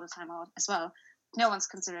saying this all the time as well. No one's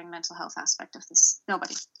considering mental health aspect of this.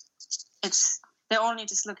 Nobody. They're only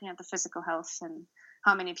just looking at the physical health and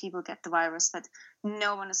how many people get the virus, but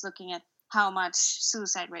no one is looking at how much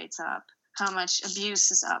suicide rates are up, how much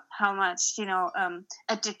abuse is up, how much,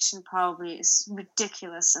 addiction probably is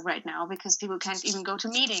ridiculous right now because people can't even go to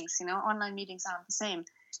meetings, online meetings aren't the same.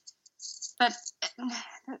 But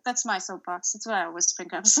that's my soapbox. That's what I always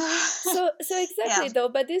bring up. So exactly, though,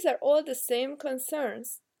 but these are all the same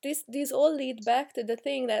concerns. These all lead back to the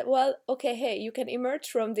thing that, well, okay, hey, you can emerge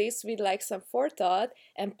from this with like some forethought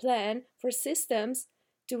and plan for systems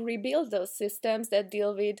to rebuild those systems that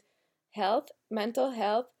deal with health, mental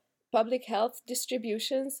health, public health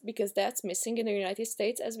distributions, because that's missing in the United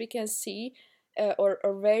States, as we can see, or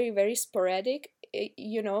very, very sporadic. I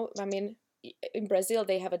mean, in Brazil,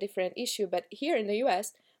 they have a different issue, but here in the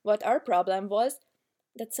US, what our problem was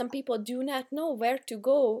that some people do not know where to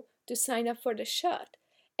go to sign up for the shot.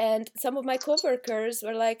 And some of my coworkers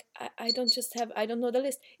were like, I don't know the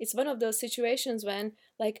list. It's one of those situations when,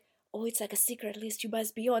 like, oh, it's like a secret list you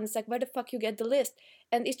must be on. It's like, where the fuck you get the list?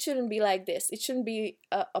 And it shouldn't be like this. It shouldn't be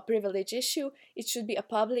a privilege issue. It should be a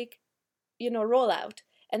public, rollout.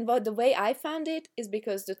 And the way I found it is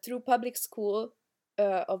because through public school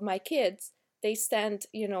of my kids, they send,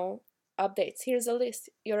 updates. Here's a list.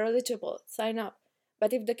 You're eligible. Sign up.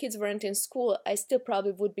 But if the kids weren't in school, I still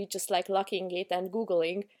probably would be just like locking it and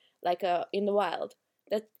Googling like in the wild.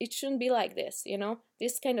 That it shouldn't be like this,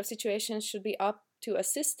 This kind of situation should be up to a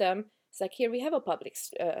system. It's like, here we have a public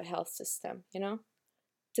health system,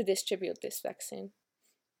 to distribute this vaccine.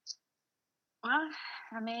 Well,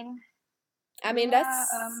 I mean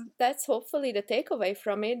that's hopefully the takeaway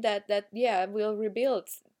from it, that we'll rebuild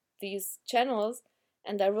these channels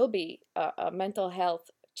and there will be a mental health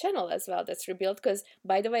channel as well that's rebuilt, because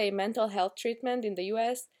by the way, mental health treatment in the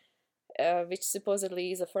US, which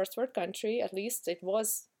supposedly is a first world country, at least it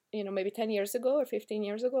was, maybe 10 years ago or 15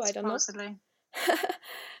 years ago, I don't know.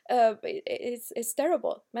 It's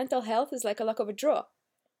terrible. Mental health is like a luck of a draw.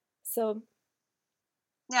 So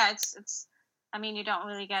yeah, it's I mean, you don't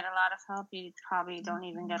really get a lot of help. You probably don't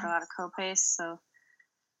even get a lot of copays. So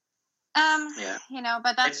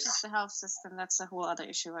but that's just the health system. That's a whole other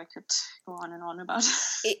issue I could go on and on about.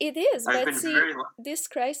 It is, but see, this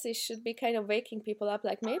crisis should be kind of waking people up,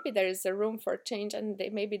 like maybe there is a room for change and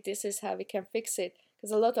maybe this is how we can fix it,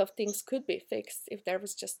 because a lot of things could be fixed if there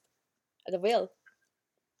was just the will.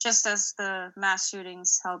 Just as the mass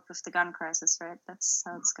shootings help with the gun crisis, right? That's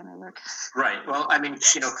how it's going to work. Right. Well, I mean,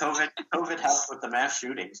 COVID helped with the mass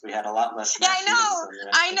shootings. We had a lot less. Yeah,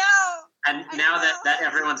 I know. And now that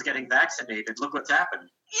everyone's getting vaccinated, look what's happened.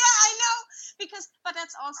 Yeah, I know. But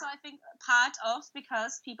that's also, I think, part of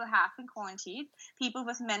because people have been quarantined. People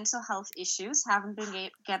with mental health issues haven't been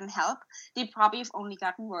getting help. They probably have only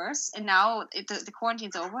gotten worse. And now the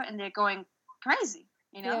quarantine's over and they're going crazy.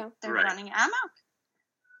 They're running amok.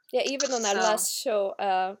 Yeah, even on our last show,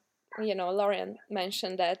 Lauren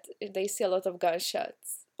mentioned that they see a lot of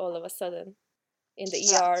gunshots all of a sudden in the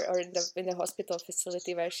ER or in the hospital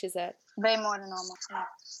facility where she's at. Way more than normal.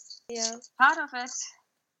 Yeah. Part of it,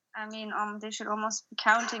 I mean, they should almost be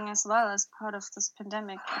counting as well as part of this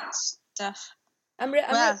pandemic. It's death. I'm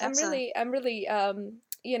really,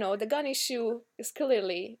 the gun issue is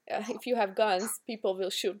clearly, if you have guns, people will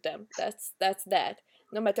shoot them. That's that.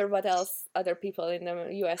 No matter what else other people in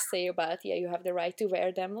the US say about, you have the right to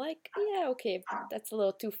wear them. Like, yeah, okay, that's a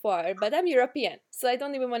little too far. But I'm European, so I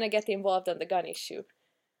don't even want to get involved on the gun issue.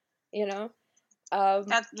 Again,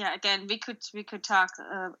 we could talk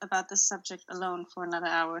about this subject alone for another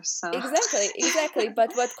hour. So exactly.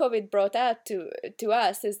 But what COVID brought out to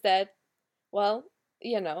us is that, well,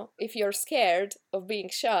 if you're scared of being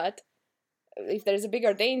shot, if there's a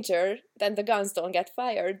bigger danger, then the guns don't get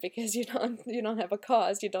fired because you don't have a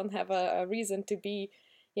cause, you don't have a reason to be,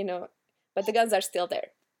 but the guns are still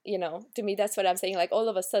there. To me, that's what I'm saying. Like all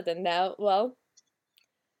of a sudden now, well,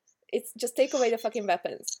 it's just take away the fucking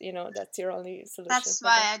weapons. That's your only solution. That's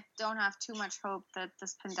why I don't have too much hope that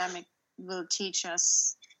this pandemic will teach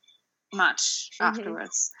us much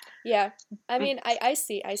afterwards. Yeah, I mean, I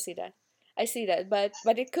see that. I see that, but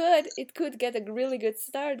it could get a really good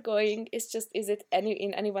start going. It's just, is it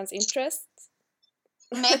in anyone's interest?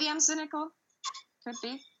 Maybe I'm cynical. Could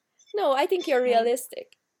be. No, I think you're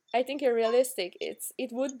realistic.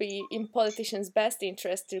 It would be in politicians' best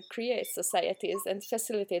interest to create societies and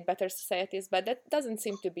facilitate better societies, but that doesn't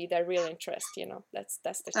seem to be their real interest. That's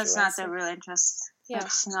the That's not their real interest. Yeah,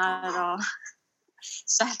 that's not at all.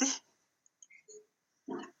 Sadly.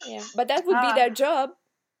 Yeah, but that would be their job,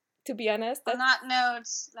 to be honest. On that note,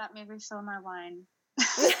 let me refill my wine.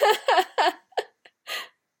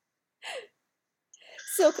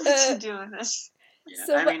 So, to do with this. Yeah,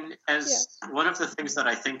 so, I mean, one of the things that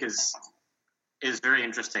I think is very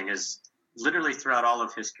interesting is literally throughout all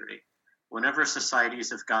of history, whenever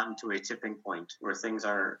societies have gotten to a tipping point where things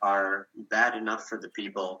are bad enough for the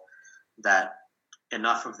people that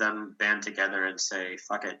enough of them band together and say,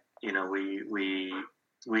 fuck it,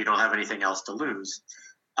 we don't have anything else to lose,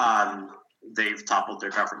 they've toppled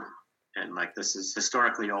their government. And like, this has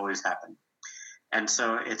historically always happened. And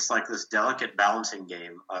so it's like this delicate balancing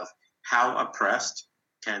game of how oppressed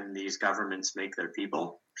can these governments make their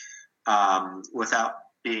people without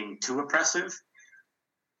being too oppressive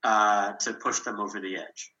to push them over the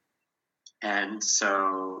edge. And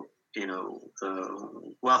so,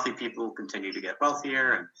 the wealthy people continue to get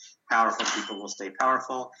wealthier and powerful people will stay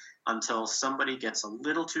powerful until somebody gets a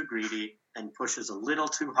little too greedy and pushes a little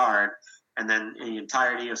too hard. And then the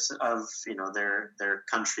entirety of their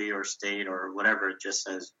country or state or whatever just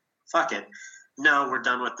says, fuck it. No, we're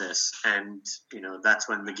done with this. And, that's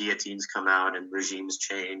when the guillotines come out and regimes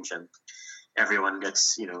change and everyone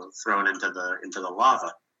gets, thrown into the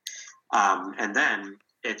lava. And then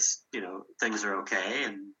it's, things are okay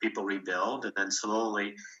and people rebuild, and then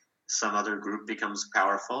slowly some other group becomes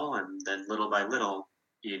powerful, and then little by little,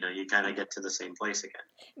 you kind of get to the same place again.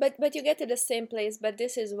 But you get to the same place, but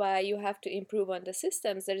this is why you have to improve on the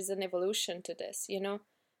systems. There is an evolution to this,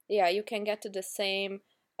 Yeah, you can get to the same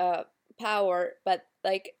power, but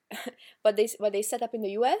like what they set up in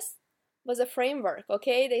the US was a framework,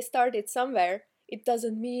 okay? They started somewhere. It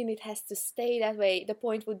doesn't mean it has to stay that way. The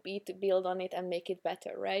point would be to build on it and make it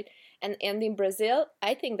better, right? And in Brazil,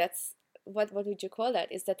 I think that's what would you call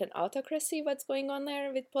that? Is that an autocracy, what's going on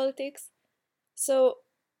there with politics? So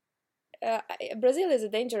Brazil is a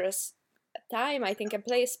dangerous time, I think, a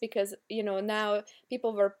place, because now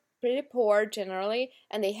people were pretty poor generally,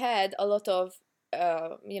 and they had a lot of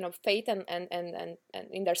faith and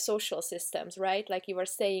in their social systems, right? Like you were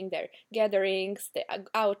saying, their gatherings, the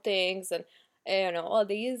outings, and all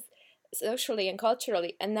these socially and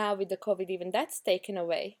culturally. And now with the COVID, even that's taken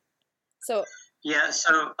away. So yeah,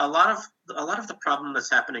 so a lot of the problem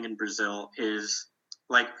that's happening in Brazil is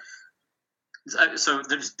like, so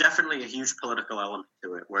there's definitely a huge political element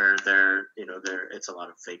to it, where it's a lot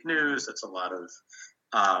of fake news, it's a lot of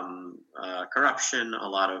corruption, a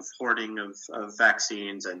lot of hoarding of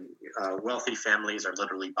vaccines, and wealthy families are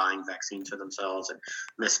literally buying vaccines for themselves, and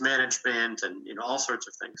mismanagement, and all sorts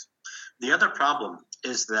of things. The other problem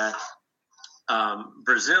is that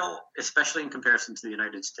Brazil, especially in comparison to the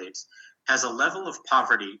United States, has a level of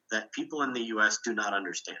poverty that people in the US do not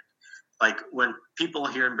understand. Like when people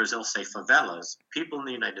here in Brazil say favelas, people in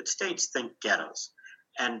the United States think ghettos,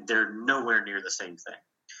 and they're nowhere near the same thing.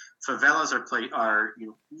 Favelas are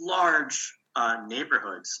large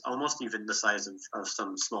neighborhoods, almost even the size of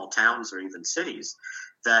some small towns or even cities,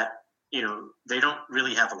 that they don't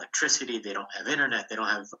really have electricity, they don't have internet, they don't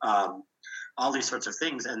have all these sorts of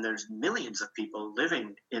things, and there's millions of people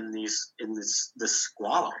living in this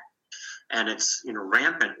squalor, and it's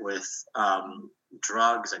rampant with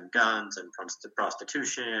drugs and guns and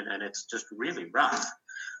prostitution, and it's just really rough.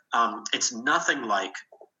 It's nothing like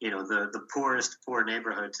the poorest poor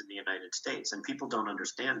neighborhoods in the United States, and people don't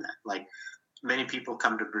understand that. Like, many people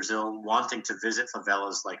come to Brazil wanting to visit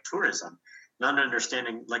favelas like tourism, not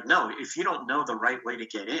understanding, like, no, if you don't know the right way to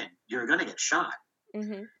get in, you're going to get shot.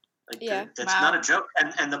 Mm-hmm. Like, yeah, that's not a joke,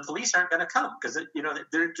 and the police aren't going to come because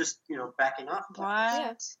they're just backing off.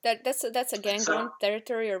 What? Yeah. That's a gang-owned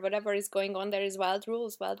territory or whatever is going on. There is wild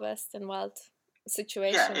rules, Wild West, and wild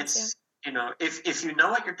situations. Yeah, it's if you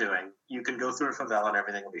know what you're doing, you can go through a favela and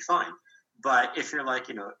everything will be fine. But if you're like,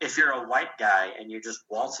 if you're a white guy and you're just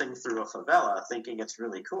waltzing through a favela thinking it's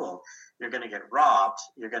really cool, you're going to get robbed,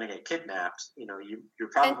 you're going to get kidnapped. You're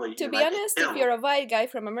probably. And to be honest, if you're a white guy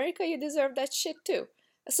from America, you deserve that shit too.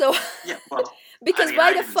 So, yeah, well, because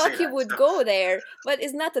why the fuck you would go there? But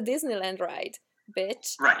it's not a Disneyland ride,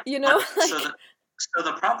 bitch. Right. Like, so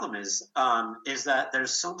the problem is that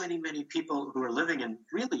there's so many people who are living in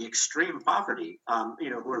really extreme poverty,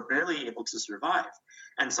 who are barely able to survive.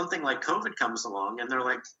 And something like COVID comes along, and they're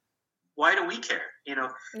like, why do we care?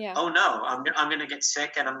 Yeah. Oh no, I'm going to get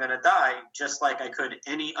sick and I'm going to die just like I could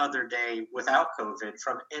any other day without COVID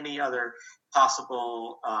from any other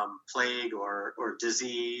possible plague or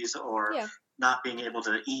disease or not being able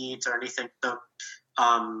to eat or anything. So,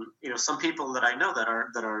 some people that I know that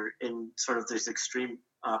are in sort of these extreme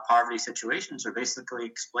poverty situations are basically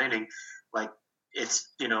explaining like it's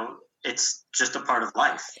just a part of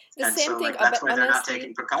life. The same thing, that's why they're not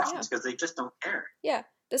taking precautions, because they just don't care. Yeah,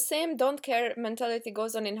 the same don't care mentality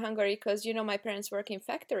goes on in Hungary, because my parents work in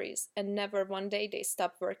factories and never one day they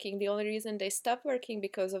stopped working. The only reason they stopped working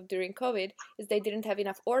because of during COVID is they didn't have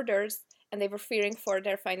enough orders and they were fearing for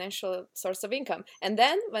their financial source of income. And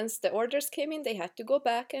then once the orders came in, they had to go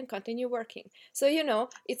back and continue working. So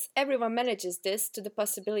it's everyone manages this to the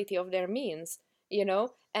possibility of their means.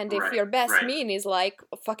 And if your best mean is like,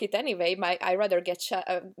 fuck it anyway, I rather get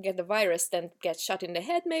the virus than get shot in the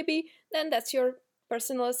head, maybe, then that's your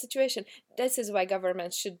personal situation. This is why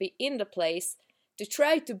governments should be in the place to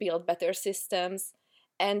try to build better systems.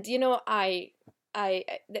 And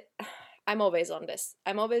I'm always on this.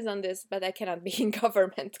 But I cannot be in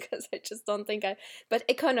government because I just don't think but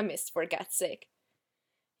economists, for God's sake,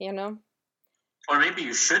 Or maybe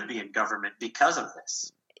you should be in government because of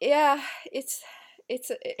this. Yeah,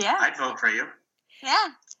 I'd vote for you.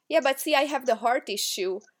 Yeah, but see, I have the heart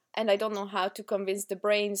issue, and I don't know how to convince the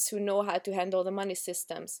brains who know how to handle the money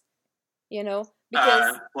systems. Because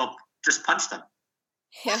well, just punch them.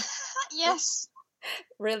 Yeah. Yes.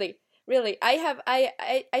 Really, I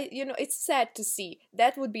it's sad to see.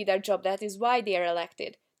 That would be their job. That is why they are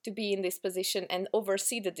elected, to be in this position and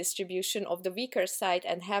oversee the distribution of the weaker side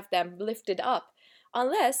and have them lifted up.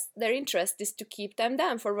 Unless their interest is to keep them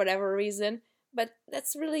down for whatever reason. But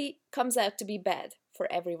that's really comes out to be bad for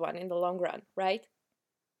everyone in the long run, right?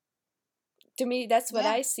 To me, that's what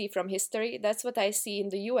I see from history. That's what I see in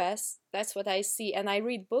the US. That's what I see. And I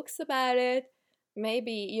read books about it.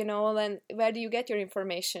 Maybe, then where do you get your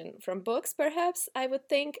information? From books, perhaps, I would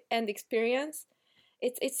think, and experience.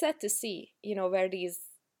 It's sad to see, where these...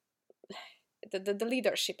 The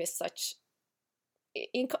leadership is such...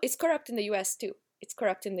 It's corrupt in the US too.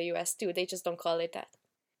 They just don't call it that.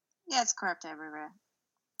 Yeah, it's corrupt everywhere.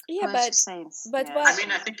 Yeah, but I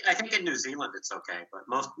mean, I think in New Zealand it's okay, but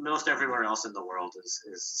most everywhere else in the world is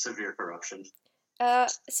severe corruption.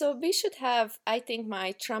 So we should have, I think,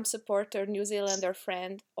 my Trump supporter New Zealander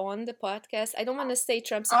friend on the podcast. I don't want to say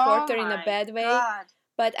Trump supporter in a bad way,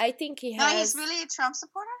 but I think he has... No, he's really a Trump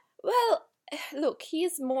supporter? Well, look,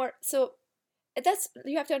 he's more... So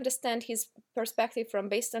you have to understand his perspective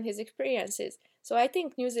based on his experiences. So I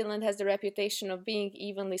think New Zealand has the reputation of being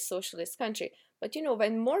evenly socialist country. But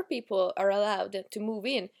when more people are allowed to move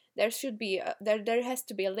in, there should be there has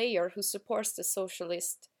to be a layer who supports the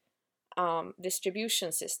socialist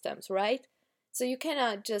distribution systems, right? So you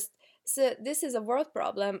cannot just... So this is a world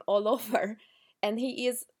problem all over, and he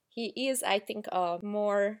is I think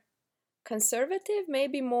more conservative,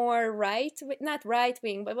 maybe more not right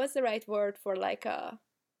wing, but what's the right word for like a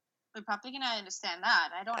Republican? I understand that.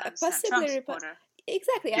 I don't understand Trump supporter.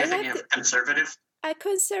 Exactly. You think he's conservative?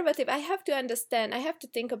 Conservative. I have to understand. I have to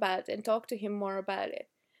think about it and talk to him more about it.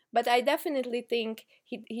 But I definitely think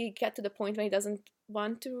he got to the point when he doesn't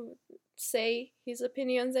want to say his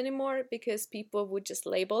opinions anymore because people would just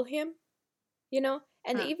label him,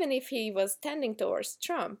 And even if he was tending towards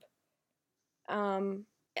Trump,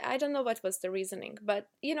 I don't know what was the reasoning, but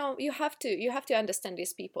you have to understand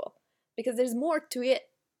these people because there's more to it.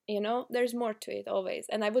 There's more to it always.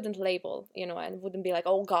 And I wouldn't label, and wouldn't be like,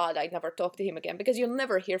 oh God, I'd never talk to him again, because you'll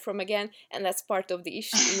never hear from him again. And that's part of the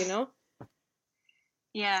issue,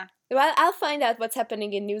 Yeah. Well, I'll find out what's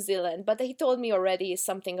happening in New Zealand. But he told me already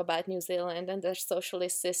something about New Zealand and their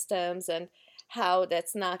socialist systems and how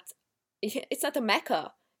it's not a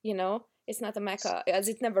mecca, It's not a mecca, as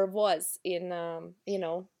it never was in, I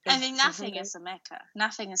mean, nothing is a mecca.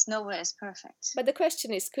 Nowhere is perfect. But the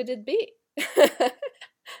question is, could it be?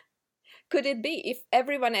 Could it be if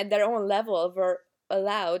everyone at their own level were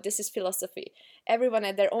allowed, this is philosophy, everyone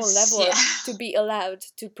at their own level to be allowed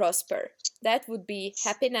to prosper? That would be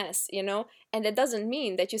happiness, And that doesn't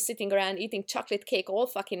mean that you're sitting around eating chocolate cake all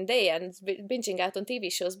fucking day and binging out on TV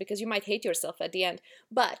shows because you might hate yourself at the end.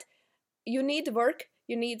 But you need work,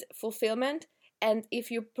 you need fulfillment, and if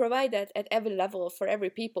you provide that at every level for every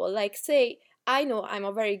people, like say, I know I'm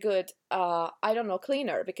a very good,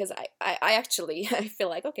 cleaner, because I actually, I feel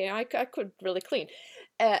like, okay, I could really clean.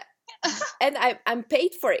 And I'm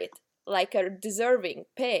paid for it, like a deserving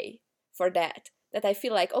pay for that I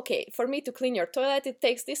feel like, okay, for me to clean your toilet, it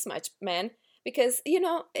takes this much, man, because,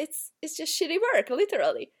 it's just shitty work,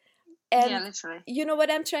 literally. And yeah, literally. You know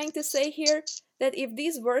what I'm trying to say here? That if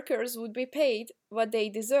these workers would be paid what they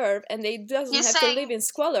deserve and they doesn't have to live in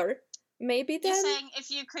squalor, maybe then... You're saying if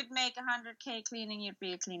you could make 100K cleaning, you'd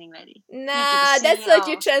be a cleaning lady. Nah, that's what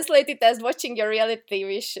you translate it as watching your reality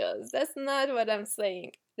TV shows. That's not what I'm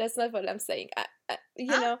saying. That's not what I'm saying. You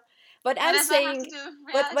know, what I'm saying...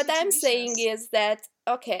 What I'm saying is that,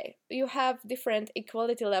 okay, you have different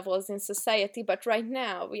equality levels in society, but right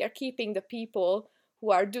now we are keeping the people who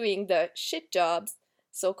are doing the shit jobs,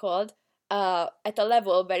 so-called, at a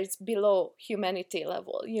level where it's below humanity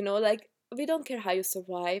level, you know, like, we don't care how you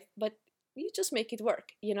survive, but you just make it work,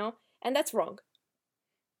 you know, and that's wrong.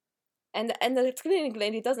 And the cleaning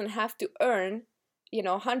lady doesn't have to earn, you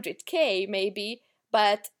know, 100K maybe,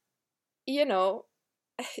 but, you know,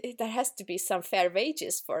 there has to be some fair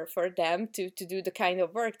wages for them to do the kind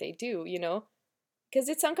of work they do, you know, because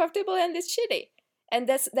it's uncomfortable and it's shitty. And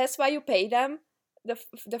that's why you pay them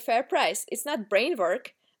the fair price. It's not brain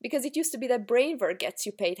work, because it used to be that brain work gets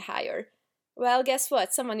you paid higher. Well, guess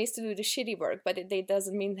what? Someone needs to do the shitty work, but it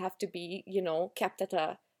doesn't mean have to be, you know, kept at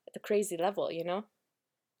a crazy level, you know?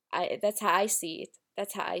 That's how I see it.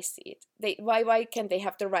 That's how I see it. Why can't they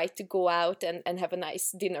have the right to go out and have a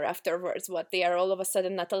nice dinner afterwards? What, they are all of a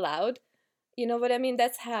sudden not allowed? You know what I mean?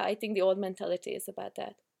 That's how I think the old mentality is about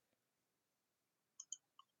that.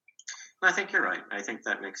 I think you're right. I think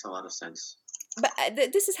that makes a lot of sense. But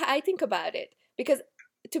this is how I think about it. Because,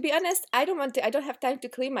 to be honest, I don't have time to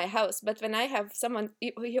clean my house. But when I have someone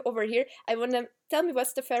over here, I want them tell me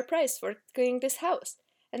what's the fair price for cleaning this house.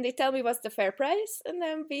 And they tell me what's the fair price, and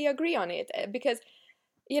then we agree on it. Because,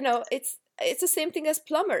 you know, it's the same thing as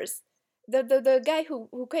plumbers. The guy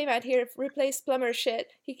who came out here, replaced plumber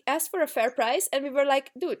shit, he asked for a fair price, and we were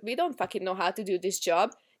like, dude, we don't fucking know how to do this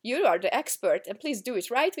job. You are the expert, and please do it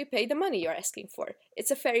right. We pay the money you're asking for.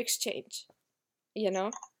 It's a fair exchange. You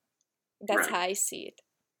know? That's how I see it.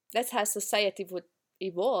 That's how society would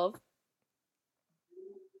evolve.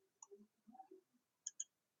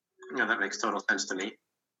 Yeah, that makes total sense to me.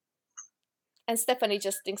 And Stephanie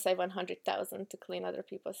just thinks I want 100,000 to clean other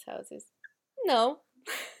people's houses. No.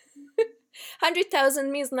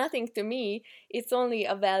 100,000 means nothing to me. It's only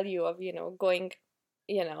a value of, you know, going,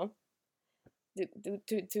 you know,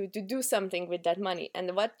 to do something with that money.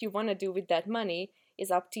 And what you want to do with that money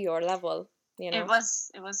is up to your level, you know. It was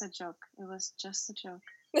a joke. It was just a joke.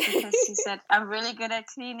 Because he said, I'm really good at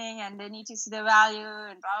cleaning and they need to see the value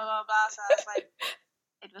and blah, blah, blah. So I was like,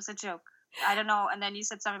 it was a joke. I don't know. And then you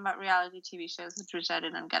said something about reality TV shows, which I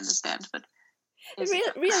didn't understand. But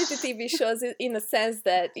reality TV shows, in a sense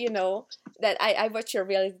that, you know, that I watch your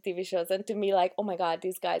reality TV shows, and to me, like, oh my God,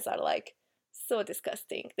 these guys are like so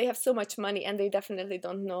disgusting. They have so much money and they definitely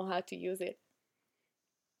don't know how to use it.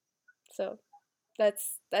 So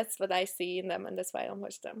that's what I see in them, and that's why I don't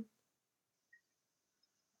watch them.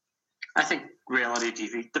 I think reality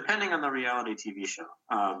TV, depending on the reality TV show,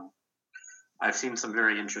 I've seen some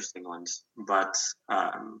very interesting ones, but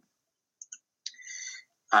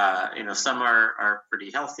you know, some are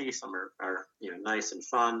pretty healthy, some are you know, nice and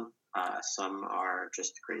fun, some are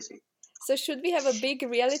just crazy. So should we have a big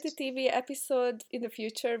reality TV episode in the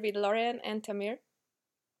future with Lauren and Tamir?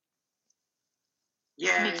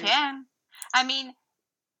 Yeah, we can. I mean,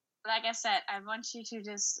 like I said, I want you to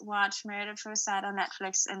just watch Married at First Sight on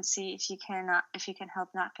Netflix and see if you can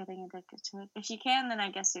help not getting addicted to it. If you can, then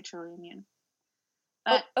I guess you're truly immune.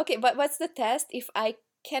 But, okay, but what's the test? If I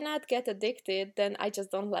cannot get addicted, then I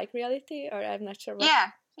just don't like reality, or I'm not sure what...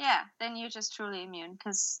 Yeah, then you're just truly immune,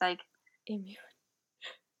 because, like... Immune.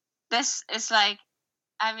 This is like,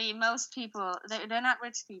 I mean, most people, they're not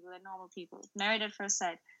rich people, they're normal people. Married at First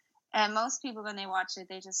Sight. And most people, when they watch it,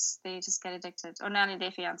 they just get addicted. Or 90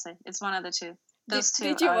 Day Fiancé. It's one of the two. Those two.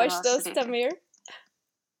 Did you watch those, addicted. Tamir?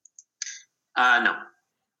 No.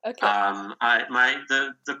 Okay.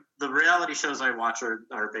 The reality shows I watch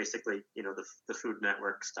are basically, you know, the Food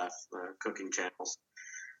Network stuff, the cooking channels.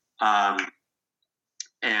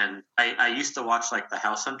 And I used to watch like the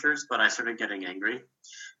House Hunters, but I started getting angry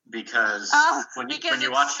because when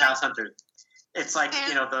you watch House Hunters, it's like,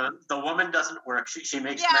 you know, the woman doesn't work. She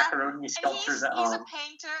makes macaroni sculptures at home. He's a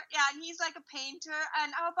painter. Yeah, and he's like a painter,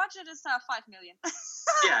 and our budget is $5 million.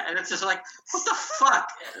 Yeah, and it's just like, what the fuck?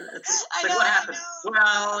 What happened?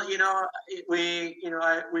 Well, you know, we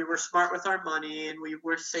were smart with our money, and we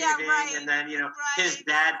were saving, and then, you know, his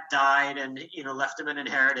dad died, and, you know, left him an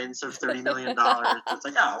inheritance of $30 million. It's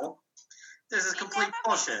like, oh, this is complete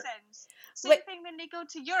bullshit. Same thing when they go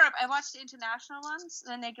to Europe. I watch the international ones.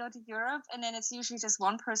 Then they go to Europe, and then it's usually just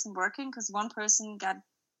one person working because one person got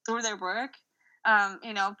through their work,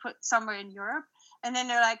 you know, put somewhere in Europe. And then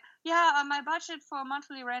they're like, yeah, my budget for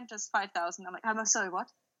monthly rent is 5,000. I'm sorry,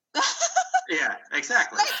 what? Yeah,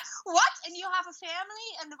 exactly. Like, what? And you have a family,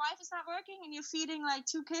 and the wife is not working, and you're feeding like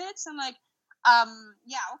 2 kids. I'm like,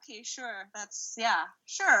 yeah, okay, sure.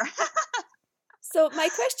 Sure. So my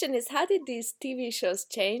question is, how did these TV shows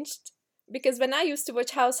changed? Because when I used to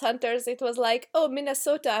watch House Hunters, it was like, oh,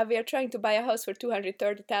 Minnesota, we are trying to buy a house for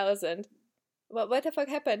 230,000. What the fuck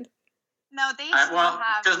happened? No, they still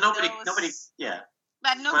have because nobody, yeah.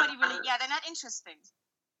 But nobody really, they're not interesting.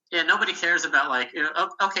 Yeah, nobody cares about like,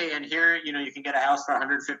 okay, and here, you can get a house for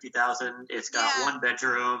 150,000. It's got 1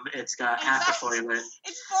 bedroom. It's got half a toilet.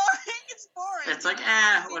 It's boring. It's like,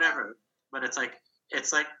 whatever. But it's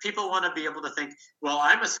like people want to be able to think, well,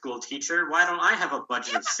 I'm a school teacher. Why don't I have a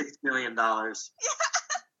budget of $6 million? Yeah.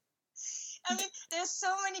 I mean, there's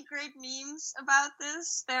so many great memes about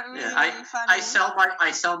this. They're really, really funny. I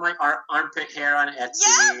sell my armpit hair on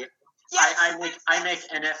Etsy. Yeah. Yes. I make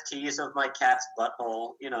NFTs of my cat's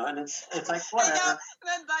butthole, and it's like whatever. I know,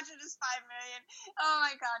 my budget is $5 million. Oh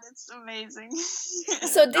my god, it's amazing.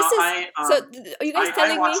 So are you guys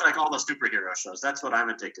telling me? I watch like all the superhero shows. That's what I'm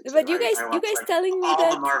addicted to. But you guys telling me all that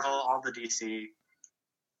all the Marvel, all the DC.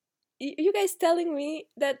 You guys telling me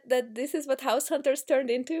that this is what House Hunters turned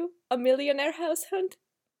into? A millionaire house hunt?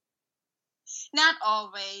 Not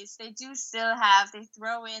always. They do still they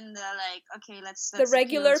throw in the let's the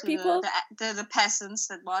regular people, the peasants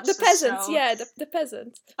that watch the peasants show. Yeah, the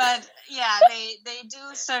peasants. But yeah, they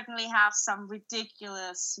do certainly have some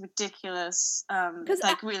ridiculous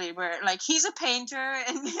really where he's a painter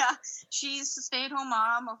and she's a stay-at-home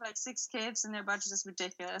mom of 6 kids and their budget is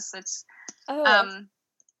ridiculous. It's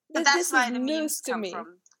but that's why the memes come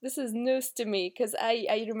from. This is news to me because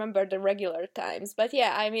I remember the regular times. But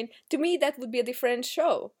yeah, I mean, to me, that would be a different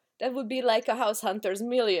show. That would be like a House Hunters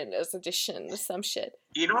Millionaires edition or some shit.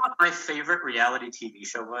 You know what my favorite reality TV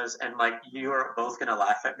show was? And you are both going to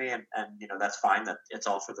laugh at me, and that's fine. That it's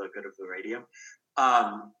all for the good of the radio.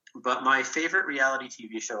 But my favorite reality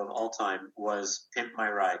TV show of all time was Pimp My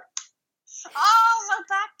Ride. Oh, well,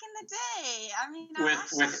 back in the day. I mean,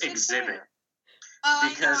 with Exhibit. Oh,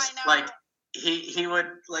 because, I know. He would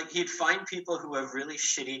he'd find people who have really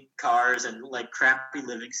shitty cars and crappy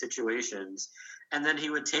living situations, and then he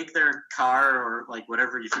would take their car or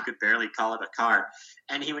whatever, if you could barely call it a car,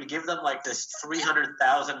 and he would give them this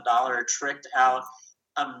 $300,000 tricked out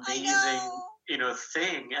amazing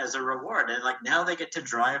thing as a reward, and now they get to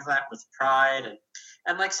drive that with pride,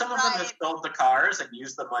 and some of them have sold the cars and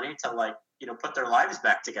used the money to put their lives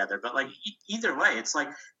back together, but either way, it's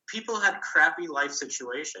people had crappy life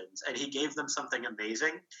situations and he gave them something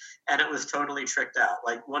amazing, and it was totally tricked out.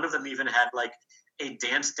 One of them even had a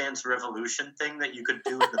Dance Dance Revolution thing that you could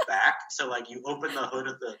do in the back. So you open the hood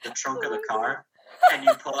of the trunk of the car and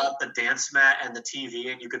you pull out the dance mat and the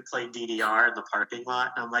TV and you could play DDR in the parking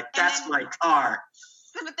lot. And I'm like, that's my car.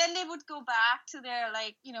 But then they would go back to their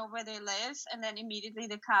where they live, and then immediately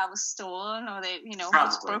the car was stolen, or they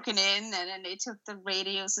was broken in, and then they took the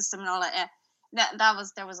radio system and all that.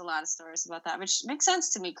 There was a lot of stories about that, which makes sense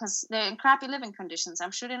to me because they're in crappy living conditions.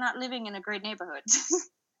 I'm sure they're not living in a great neighborhood.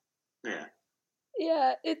 Yeah.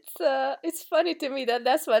 Yeah, it's funny to me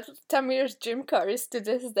that's what Tamir's gym car is to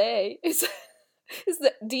this day. It's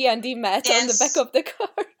the D&D mat on the back of the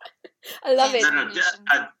car. I love it. No,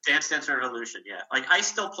 Dance Dance Revolution. Yeah, I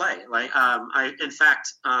still play. I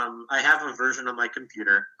have a version on my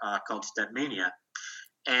computer called Stepmania,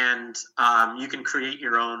 and you can create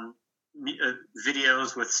your own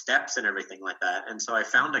videos with steps and everything like that. And so I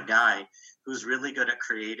found a guy who's really good at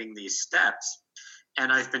creating these steps,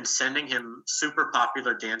 and I've been sending him super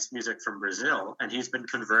popular dance music from Brazil, and he's been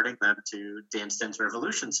converting them to Dance Dance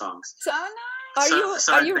Revolution songs. So nice.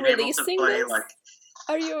 Are you releasing this?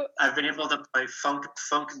 I've been able to play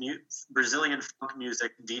Brazilian funk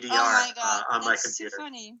music DDR on my computer. So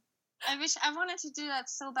funny. I wanted to do that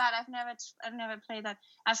so bad. I've never played that.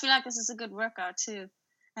 I feel like this is a good workout too.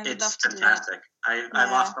 It's fantastic. I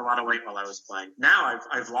lost a lot of weight while I was playing. Now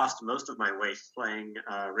I've lost most of my weight playing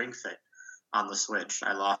Ring Fit on the Switch.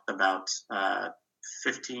 I lost about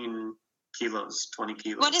 15 kilos, 20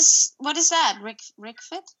 kilos. What is that? Ring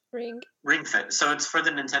Fit? Ring Fit. So it's for the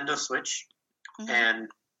Nintendo Switch. Mm-hmm. And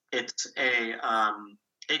it's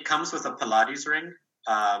it comes with a Pilates ring,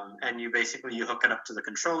 and you hook it up to the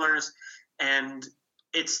controllers, and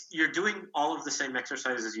you're doing all of the same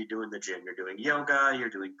exercises you do in the gym. You're doing yoga, you're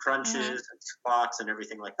doing crunches and squats and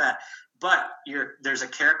everything like that. But there's a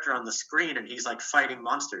character on the screen, and he's fighting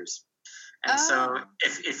monsters. And so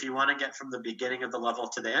if you want to get from the beginning of the level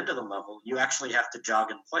to the end of the level, you actually have to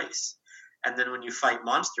jog in place. And then when you fight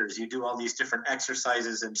monsters, you do all these different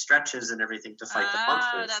exercises and stretches and everything to fight the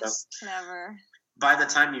monsters. That's clever. By the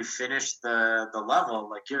time you finish the level,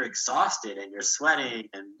 like you're exhausted and you're sweating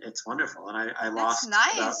and it's wonderful. And I lost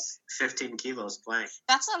about 15 kilos playing.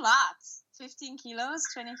 That's a lot. 15 kilos,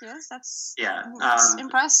 20 kilos. That's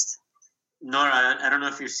impressed. Nora, I don't know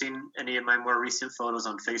if you've seen any of my more recent photos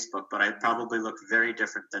on Facebook, but I probably look very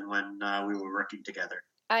different than when we were working together.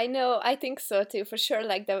 I know. I think so too, for sure.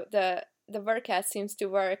 Like the workout seems to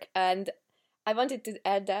work, and I wanted to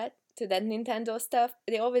add that to that Nintendo stuff.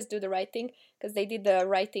 They always do the right thing, because they did the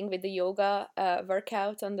right thing with the yoga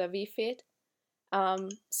workout on the Wii Fit.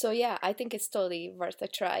 So yeah, I think it's totally worth a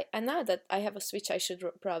try. And now that I have a Switch, I should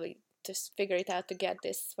probably just figure it out to get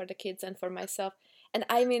this for the kids and for myself. And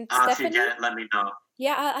I mean, Stephanie, if you get it, let me know.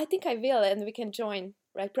 Yeah, I think I will, and we can join,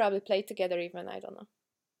 right? Probably play together even, I don't know.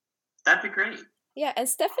 That'd be great. Yeah, and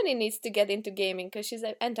Stephanie needs to get into gaming, because she's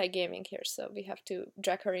anti-gaming here, so we have to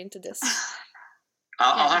drag her into this.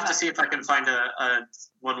 I'll have to see if I can find a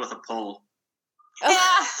one with a pole. Yeah.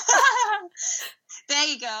 There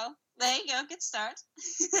you go. Good start.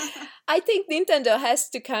 I think Nintendo has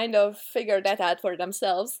to kind of figure that out for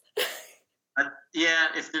themselves. Yeah,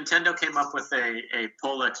 if Nintendo came up with a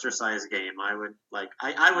pole exercise game, I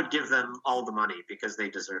would give them all the money, because they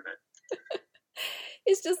deserve it.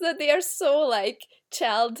 It's just that they are so like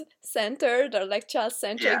child-centered or like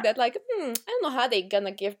child-centric that like, I don't know how they're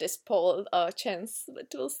gonna give this pole a chance,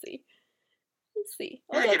 but we'll see.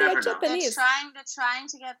 Although they are Japanese. They're trying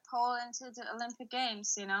to get pole into the Olympic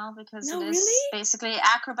Games, because it is really? basically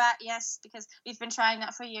acrobat. Yes, because we've been trying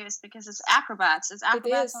that for years, because it's acrobats. It's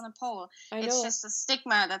acrobats on a pole. It's just a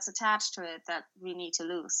stigma that's attached to it that we need to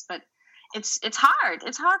lose. But it's hard.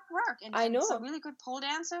 It's hard work. And I know. Some really good pole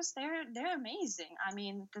dancers, they're amazing. I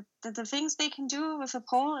mean, the things they can do with a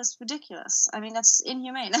pole is ridiculous. I mean, that's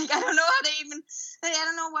inhumane. Like, I don't know how I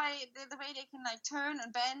don't know why the way they can like turn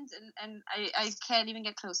and bend, and I can't even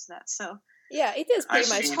get close to that. So yeah, it is pretty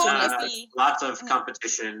much seen, lots of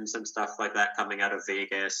competitions and stuff like that coming out of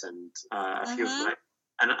Vegas, and a few of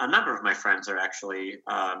a number of my friends are actually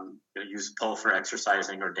use pole for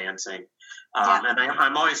exercising or dancing, and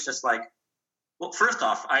I'm always just like. Well, first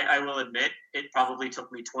off, I will admit it probably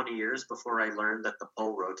took me 20 years before I learned that the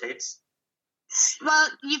pole rotates. Well,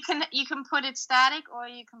 you can put it static or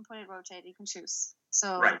you can put it rotate. You can choose.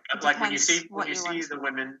 So right, like when you see the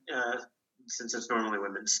women, since it's normally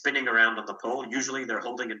women, spinning around on the pole, usually they're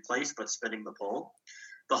holding in place but spinning the pole.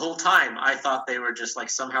 The whole time I thought they were just like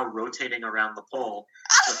somehow rotating around the pole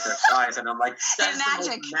with their thighs, and I'm like, that's the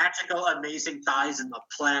most magical, amazing thighs in the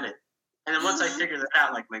planet. And then once I figured it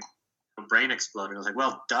out, like my brain exploded. I was like,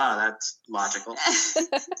 well, duh, that's logical.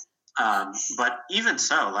 But even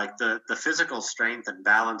so, like the physical strength and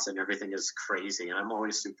balance and everything is crazy, and I'm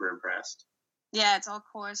always super impressed. Yeah, it's all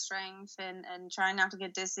core strength and trying not to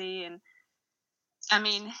get dizzy. And I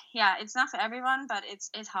mean, yeah, it's not for everyone, but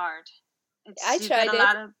it's hard. I tried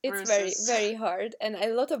it. It's very, very hard, and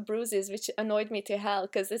a lot of bruises, which annoyed me to hell,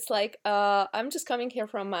 because it's like I'm just coming here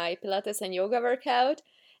from my Pilates and yoga workout,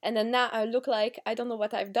 and then now I look like I don't know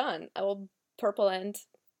what I've done. All purple and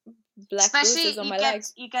black bruises on my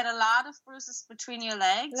legs. You get a lot of bruises between your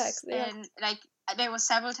legs. And like there were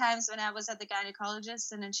several times when I was at the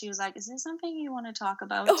gynecologist, and then she was like, "Is there something you want to talk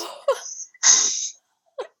about?"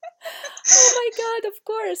 Oh, my God! Of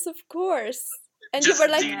course. And you were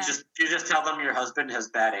like, do you just tell them your husband has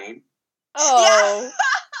bad aim? Oh. Yeah.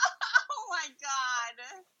 Oh my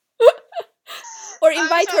God. Or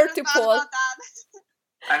invite her to pole.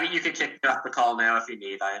 I mean, you can kick off the call now if you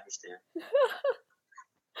need. I understand.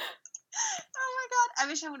 Oh my God! I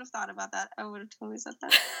wish I would have thought about that. I would have totally said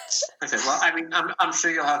that. Okay. Well, I mean, I'm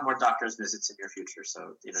sure you'll have more doctor's visits in your future,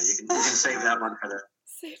 so you can save that one for the.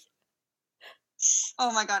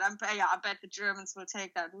 Oh my God! I bet the Germans will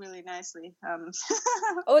take that really nicely.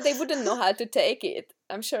 Oh, they wouldn't know how to take it.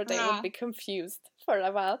 I'm sure they would be confused for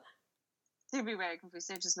a while. They'd be very confused.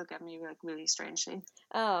 They just look at me like really strangely.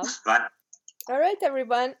 Oh. But. All right,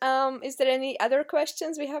 everyone. Is there any other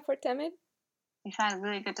questions we have for Tamid? We've had a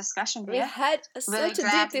really good discussion. We had such a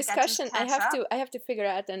deep discussion. I have to figure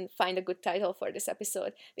out and find a good title for this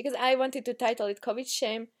episode, because I wanted to title it COVID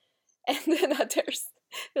Shame, and then others.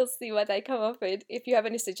 We'll see what I come up with. If you have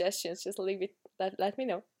any suggestions, just leave it. Let me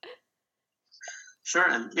know. Sure,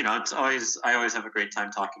 and I always have a great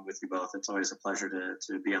time talking with you both. It's always a pleasure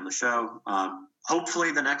to be on the show.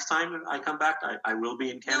 Hopefully, the next time I come back, I will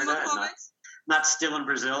be in Canada and not still in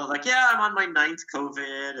Brazil. Like, yeah, I'm on my 9th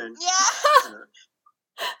COVID, and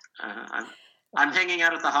I'm hanging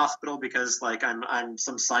out at the hospital because like I'm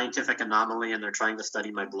some scientific anomaly and they're trying to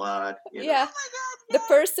study my blood. Yeah. Oh my God, The yes.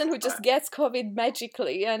 person who just gets COVID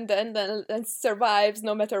magically and survives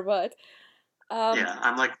no matter what. Yeah,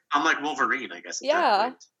 I'm like Wolverine, I guess.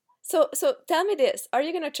 Yeah. So tell me this: are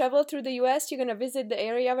you gonna travel through the U.S.? You're gonna visit the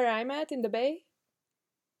area where I'm at in the Bay?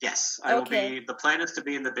 Yes, I will be. The plan is to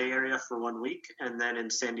be in the Bay Area for 1 week, and then in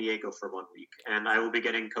San Diego for 1 week, and I will be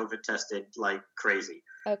getting COVID tested like crazy.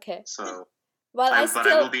 Okay. So, well, I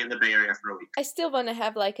will be in the Bay Area for a week. I still want to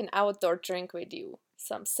have like an outdoor drink with you,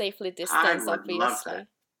 some safely distanced, I would obviously. love that.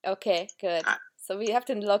 Okay, good. So we have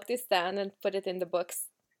to lock this down and put it in the books.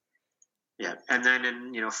 Yeah, and then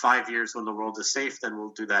in 5 years when the world is safe, then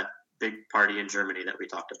we'll do that big party in Germany that we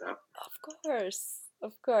talked about.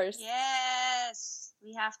 Of course. Yes,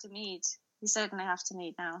 we have to meet. We certainly have to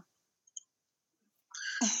meet now.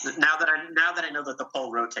 Now that I know that the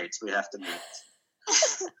pole rotates, we have to meet.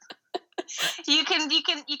 You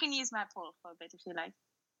can use my pole for a bit if you like.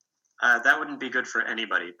 That wouldn't be good for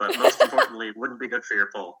anybody, but most importantly, it wouldn't be good for your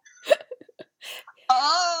pole.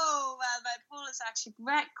 Oh, well, my pole is actually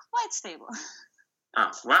quite stable. Oh,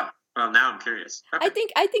 well, now I'm curious. Okay.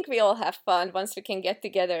 I think we all have fun once we can get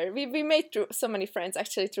together. We made so many friends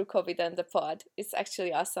actually through COVID and the pod. It's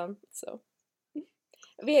actually awesome. So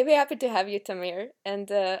we're happy to have you, Tamir. And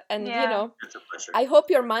it's a pleasure. I hope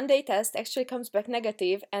your Monday test actually comes back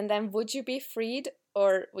negative. And then would you be freed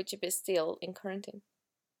or would you be still in quarantine?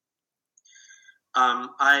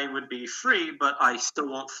 I would be free, but I still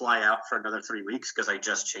won't fly out for another 3 weeks because I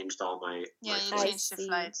just changed all my. Yeah, you changed your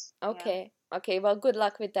flights. Okay. Yeah. Okay. Well, good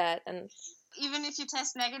luck with that. And even if you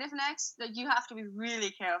test negative next, you have to be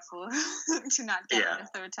really careful to not get it a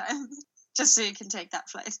third time, just so you can take that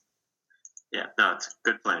flight. Yeah. No, it's a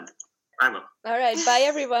good plan. I will. All right. Bye,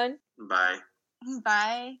 everyone. Bye.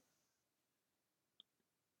 Bye.